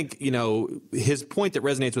 Right. I think, his point that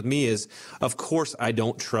resonates with me is, of course, I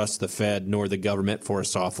don't trust the Fed nor the government for a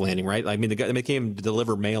soft landing, right? I mean, they came to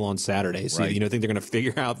deliver mail on Saturdays. So, right. Think they're going to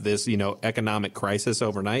figure out this, economic crisis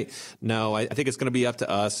overnight? No, I think it's going to be up to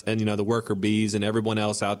us and, the worker bees and everyone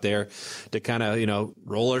else out there to kind of,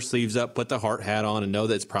 roll roll our sleeves up, put the hard hat on, and know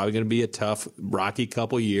that it's probably going to be a tough, rocky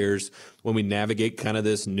couple years when we navigate kind of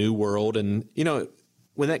this new world. And,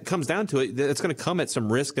 when that comes down to it, it's going to come at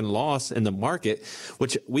some risk and loss in the market,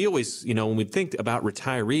 which we always, when we think about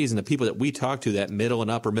retirees and the people that we talk to, that middle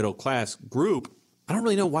and upper middle class group, I don't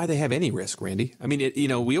really know why they have any risk, Randy. I mean,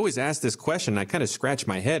 we always ask this question, and I kind of scratch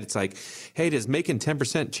my head. It's like, hey, does making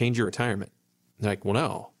 10% change your retirement? And they're like, well,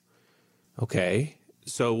 no. Okay.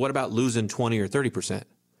 So what about losing 20 or 30%?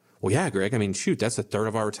 Well, yeah, Greg, I mean, shoot, that's a third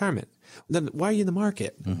of our retirement. Then why are you in the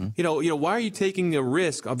market? Mm-hmm. Why are you taking a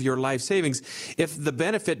risk of your life savings if the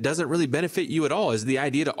benefit doesn't really benefit you at all? Is the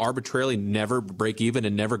idea to arbitrarily never break even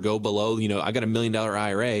and never go below, I got $1 million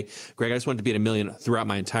IRA. Greg, I just want it to be at $1 million throughout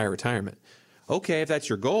my entire retirement. Okay, if that's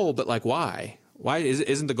your goal, but why? Why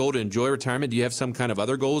isn't the goal to enjoy retirement? Do you have some kind of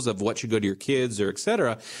other goals of what should go to your kids or et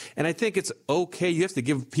cetera? And I think it's okay. You have to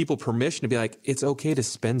give people permission to be like, it's okay to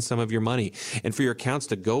spend some of your money and for your accounts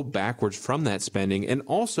to go backwards from that spending. And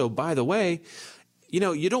also, by the way,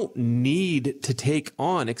 you don't need to take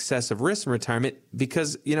on excessive risk in retirement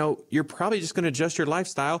because, you're probably just going to adjust your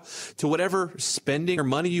lifestyle to whatever spending or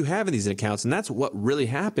money you have in these accounts. And that's what really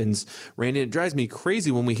happens, Randy. It drives me crazy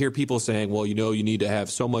when we hear people saying, well, you need to have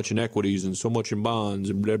so much in equities and so much in bonds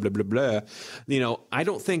and blah, blah, blah, blah. I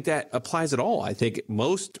don't think that applies at all. I think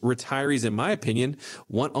most retirees, in my opinion,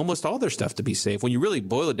 want almost all their stuff to be safe. When you really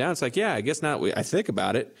boil it down, it's like, yeah, I guess not. I think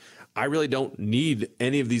about it. I really don't need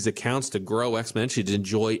any of these accounts to grow exponentially to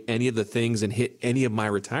enjoy any of the things and hit any of my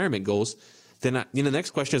retirement goals. Then, the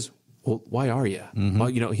next question is, well, why are you? Mm-hmm.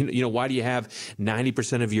 Well, why do you have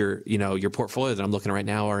 90% of your portfolio that I'm looking at right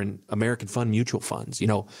now are in American fund mutual funds?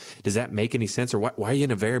 Does that make any sense? Or why are you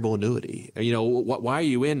in a variable annuity? Why are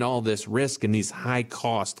you in all this risk and these high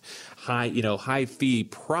cost, high fee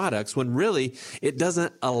products when really it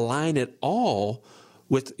doesn't align at all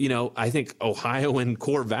with, I think Ohioan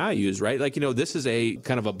core values, right? This is a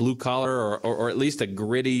kind of a blue collar or at least a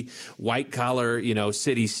gritty white collar,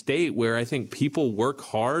 city state where I think people work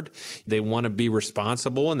hard. They want to be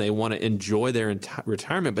responsible and they want to enjoy their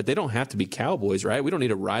retirement, but they don't have to be cowboys, right? We don't need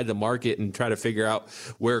to ride the market and try to figure out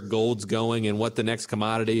where gold's going and what the next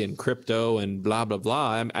commodity and crypto and blah, blah,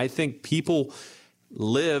 blah. I think people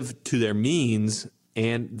live to their means.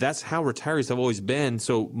 And that's how retirees have always been.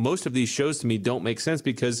 So most of these shows to me don't make sense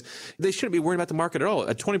because they shouldn't be worried about the market at all.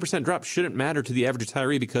 A 20% drop shouldn't matter to the average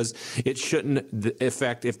retiree because it shouldn't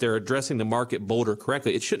affect, if they're addressing the market bold or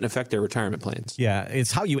correctly, it shouldn't affect their retirement plans. Yeah,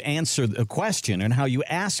 it's how you answer the question and how you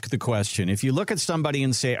ask the question. If you look at somebody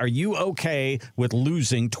and say, are you okay with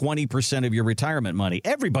losing 20% of your retirement money?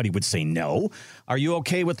 Everybody would say no. Are you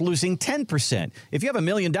okay with losing 10%? If you have $1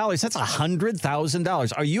 million, that's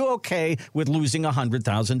 $100,000. Are you okay with losing $100,000?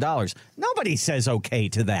 Nobody says okay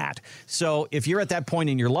to that. So if you're at that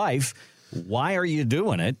point in your life, why are you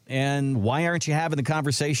doing it? And why aren't you having the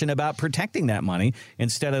conversation about protecting that money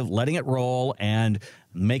instead of letting it roll and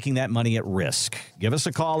making that money at risk? Give us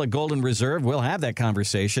a call at Golden Reserve. We'll have that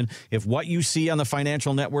conversation. If what you see on the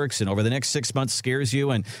financial networks and over the next 6 months scares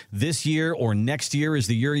you and this year or next year is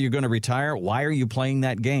the year you're going to retire, why are you playing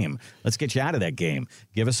that game? Let's get you out of that game.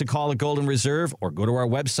 Give us a call at Golden Reserve or go to our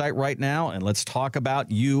website right now and let's talk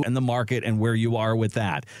about you and the market and where you are with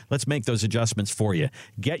that. Let's make those adjustments for you.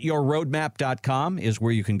 GetYourRoadmap.com is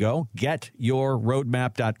where you can go.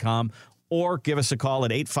 GetYourRoadmap.com. Or give us a call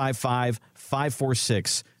at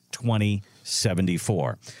 855-546-2074.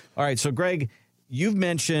 All right, so Greg, you've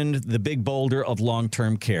mentioned the big boulder of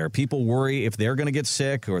long-term care. People worry if they're going to get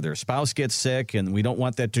sick or their spouse gets sick, and we don't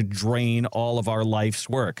want that to drain all of our life's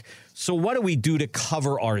work. So what do we do to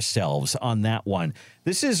cover ourselves on that one?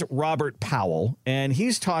 This is Robert Powell, and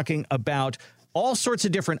he's talking about all sorts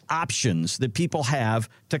of different options that people have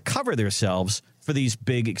to cover themselves for these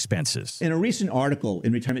big expenses. In a recent article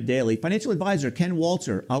in Retirement Daily, financial advisor Ken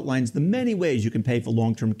Walter outlines the many ways you can pay for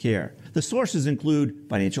long-term care. The sources include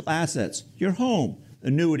financial assets, your home,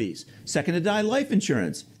 annuities, second-to-die life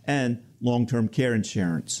insurance, and long-term care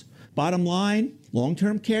insurance. Bottom line,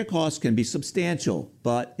 long-term care costs can be substantial,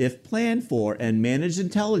 but if planned for and managed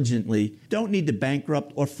intelligently, don't need to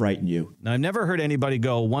bankrupt or frighten you. Now, I've never heard anybody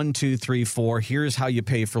go 1, 2, 3, 4, here's how you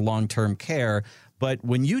pay for long-term care. But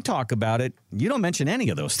when you talk about it, you don't mention any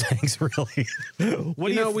of those things, really.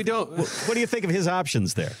 We don't. What do you think of his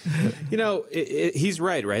options there? He's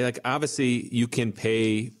right? Like, obviously, you can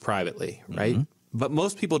pay privately, right? Mm-hmm. But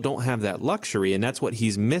most people don't have that luxury, and that's what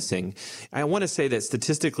he's missing. I want to say that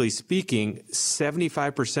statistically speaking,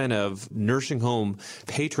 75% of nursing home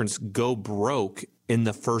patrons go broke in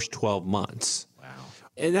the first 12 months.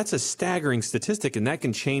 And that's a staggering statistic, and that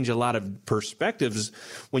can change a lot of perspectives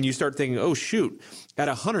when you start thinking, oh, shoot, at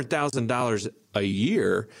 $100,000 a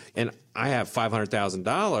year and I have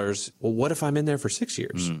 $500,000. Well, what if I'm in there for 6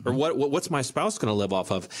 years? Mm-hmm. Or what's my spouse going to live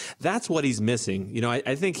off of? That's what he's missing.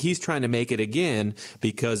 I think he's trying to make it again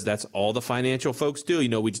because that's all the financial folks do.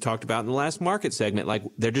 We just talked about in the last market segment, like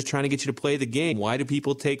they're just trying to get you to play the game. Why do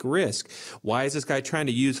people take risk? Why is this guy trying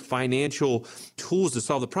to use financial tools to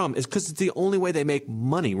solve the problem? It's because it's the only way they make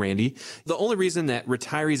money, Randy. The only reason that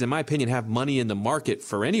retirees, in my opinion, have money in the market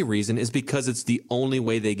for any reason is because it's the only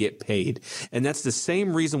way they get paid. And that's the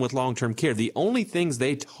same reason with long-term care. The only things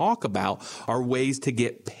they talk about are ways to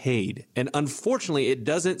get paid. And unfortunately, it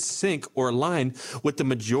doesn't sync or align with the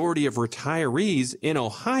majority of retirees in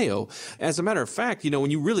Ohio. As a matter of fact, when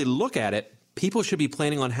you really look at it, people should be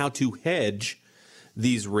planning on how to hedge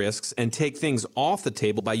these risks and take things off the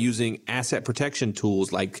table by using asset protection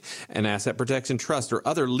tools like an asset protection trust or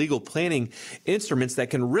other legal planning instruments that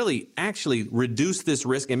can really actually reduce this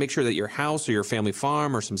risk and make sure that your house or your family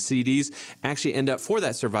farm or some CDs actually end up for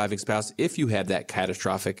that surviving spouse if you have that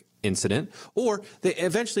catastrophic incident, or they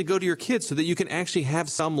eventually go to your kids so that you can actually have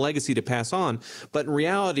some legacy to pass on. But in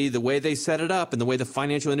reality, the way they set it up and the way the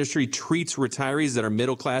financial industry treats retirees that are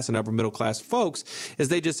middle class and upper middle class folks is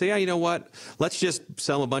they just say, you know what, let's just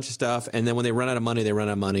sell them a bunch of stuff. And then when they run out of money, they run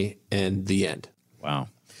out of money, and the end. Wow.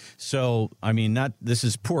 So, this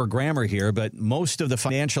is poor grammar here, but most of the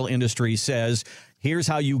financial industry says, here's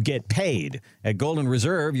how you get paid. At Golden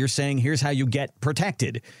Reserve, you're saying, here's how you get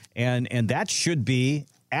protected. And that should be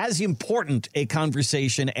as important a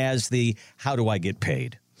conversation as the how do I get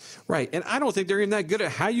paid? Right. And I don't think they're even that good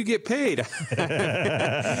at how you get paid.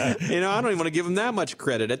 I don't even want to give them that much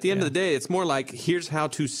credit. At the end of the day, it's more like, here's how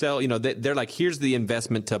to sell. They're like, here's the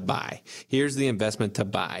investment to buy. Here's the investment to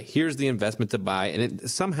buy. Here's the investment to buy. And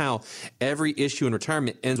somehow every issue in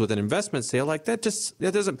retirement ends with an investment sale. Like that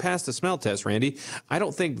doesn't pass the smell test, Randy. I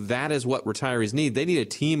don't think that is what retirees need. They need a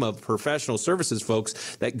team of professional services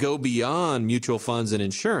folks that go beyond mutual funds and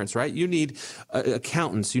insurance, right? You need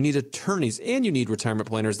accountants, you need attorneys, and you need retirement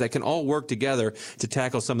planners that can all work together to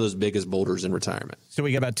tackle some of those biggest boulders in retirement. So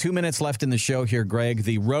we got about 2 minutes left in the show here, Greg.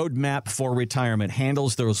 The roadmap for retirement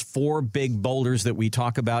handles those 4 big boulders that we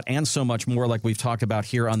talk about and so much more like we've talked about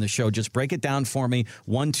here on the show. Just break it down for me.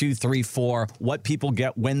 1, 2, 3, 4, what people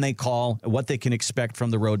get when they call, what they can expect from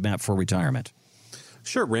the roadmap for retirement.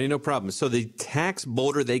 Sure, Randy, no problem. So the tax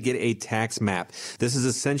boulder, they get a tax map. This is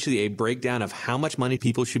essentially a breakdown of how much money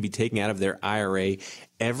people should be taking out of their IRA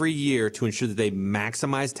every year to ensure that they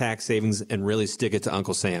maximize tax savings and really stick it to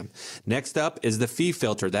Uncle Sam. Next up is the fee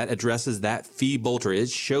filter. That addresses that fee boulder. It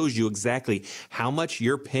shows you exactly how much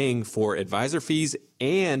you're paying for advisor fees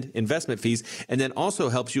and investment fees, and then also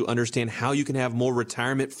helps you understand how you can have more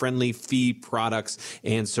retirement-friendly fee products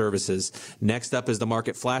and services. Next up is the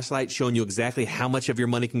market flashlight, showing you exactly how much of your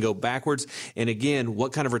money can go backwards, and again,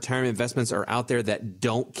 what kind of retirement investments are out there that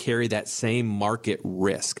don't carry that same market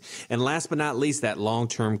risk. And last but not least, that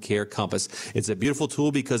long-term care compass. It's a beautiful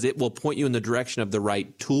tool because it will point you in the direction of the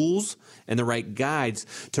right tools and the right guides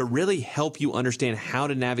to really help you understand how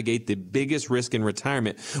to navigate the biggest risk in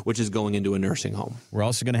retirement, which is going into a nursing home. We're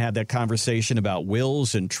also going to have that conversation about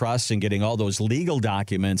wills and trusts and getting all those legal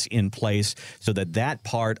documents in place so that that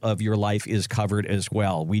part of your life is covered as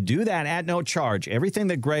well. We do that at no charge. Everything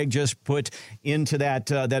that Greg just put into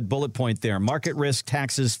that bullet point there, market risk,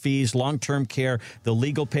 taxes, fees, long-term care, the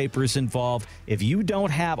legal papers involved. If you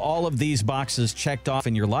don't have all of these boxes checked off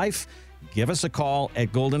in your life, give us a call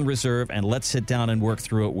at Golden Reserve and let's sit down and work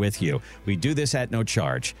through it with you. We do this at no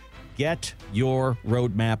charge.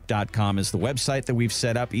 GetYourRoadmap.com is the website that we've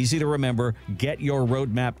set up. Easy to remember,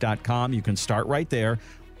 GetYourRoadmap.com. You can start right there,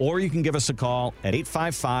 or you can give us a call at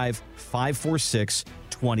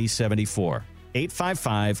 855-546-2074.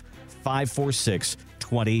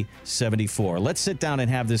 855-546-2074. Let's sit down and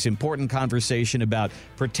have this important conversation about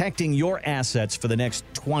protecting your assets for the next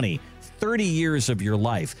 20, 30 years of your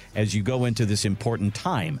life as you go into this important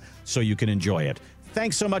time so you can enjoy it.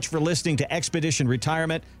 Thanks so much for listening to Expedition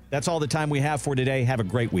Retirement. That's all the time we have for today. Have a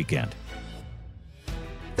great weekend.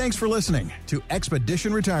 Thanks for listening to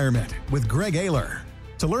Expedition Retirement with Greg Ayler.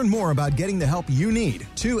 To learn more about getting the help you need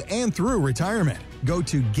to and through retirement, go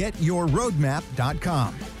to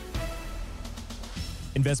getyourroadmap.com.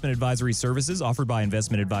 Investment advisory services offered by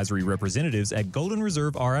investment advisory representatives at Golden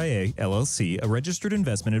Reserve RIA, LLC, a registered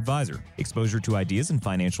investment advisor. Exposure to ideas and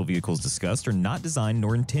financial vehicles discussed are not designed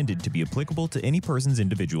nor intended to be applicable to any person's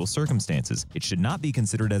individual circumstances. It should not be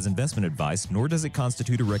considered as investment advice, nor does it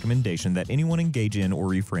constitute a recommendation that anyone engage in or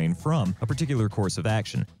refrain from a particular course of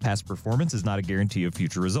action. Past performance is not a guarantee of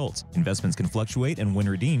future results. Investments can fluctuate and when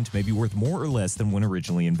redeemed may be worth more or less than when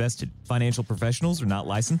originally invested. Financial professionals are not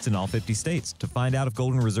licensed in all 50 states. To find out if Golden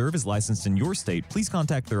Golden Reserve is licensed in your state, please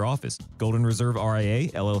contact their office. Golden Reserve RIA,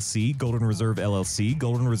 LLC, Golden Reserve LLC,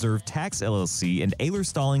 Golden Reserve Tax LLC, and Ayler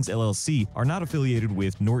Stallings LLC are not affiliated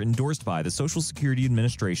with nor endorsed by the Social Security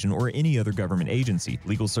Administration or any other government agency.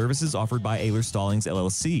 Legal services offered by Ayler Stallings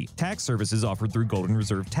LLC. Tax services offered through Golden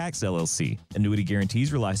Reserve Tax LLC. Annuity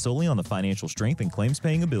guarantees rely solely on the financial strength and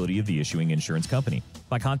claims-paying ability of the issuing insurance company.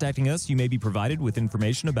 By contacting us, you may be provided with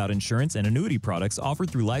information about insurance and annuity products offered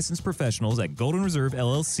through licensed professionals at Golden Reserve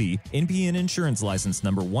LLC, NPN Insurance License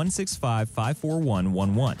number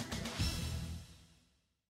 165541111.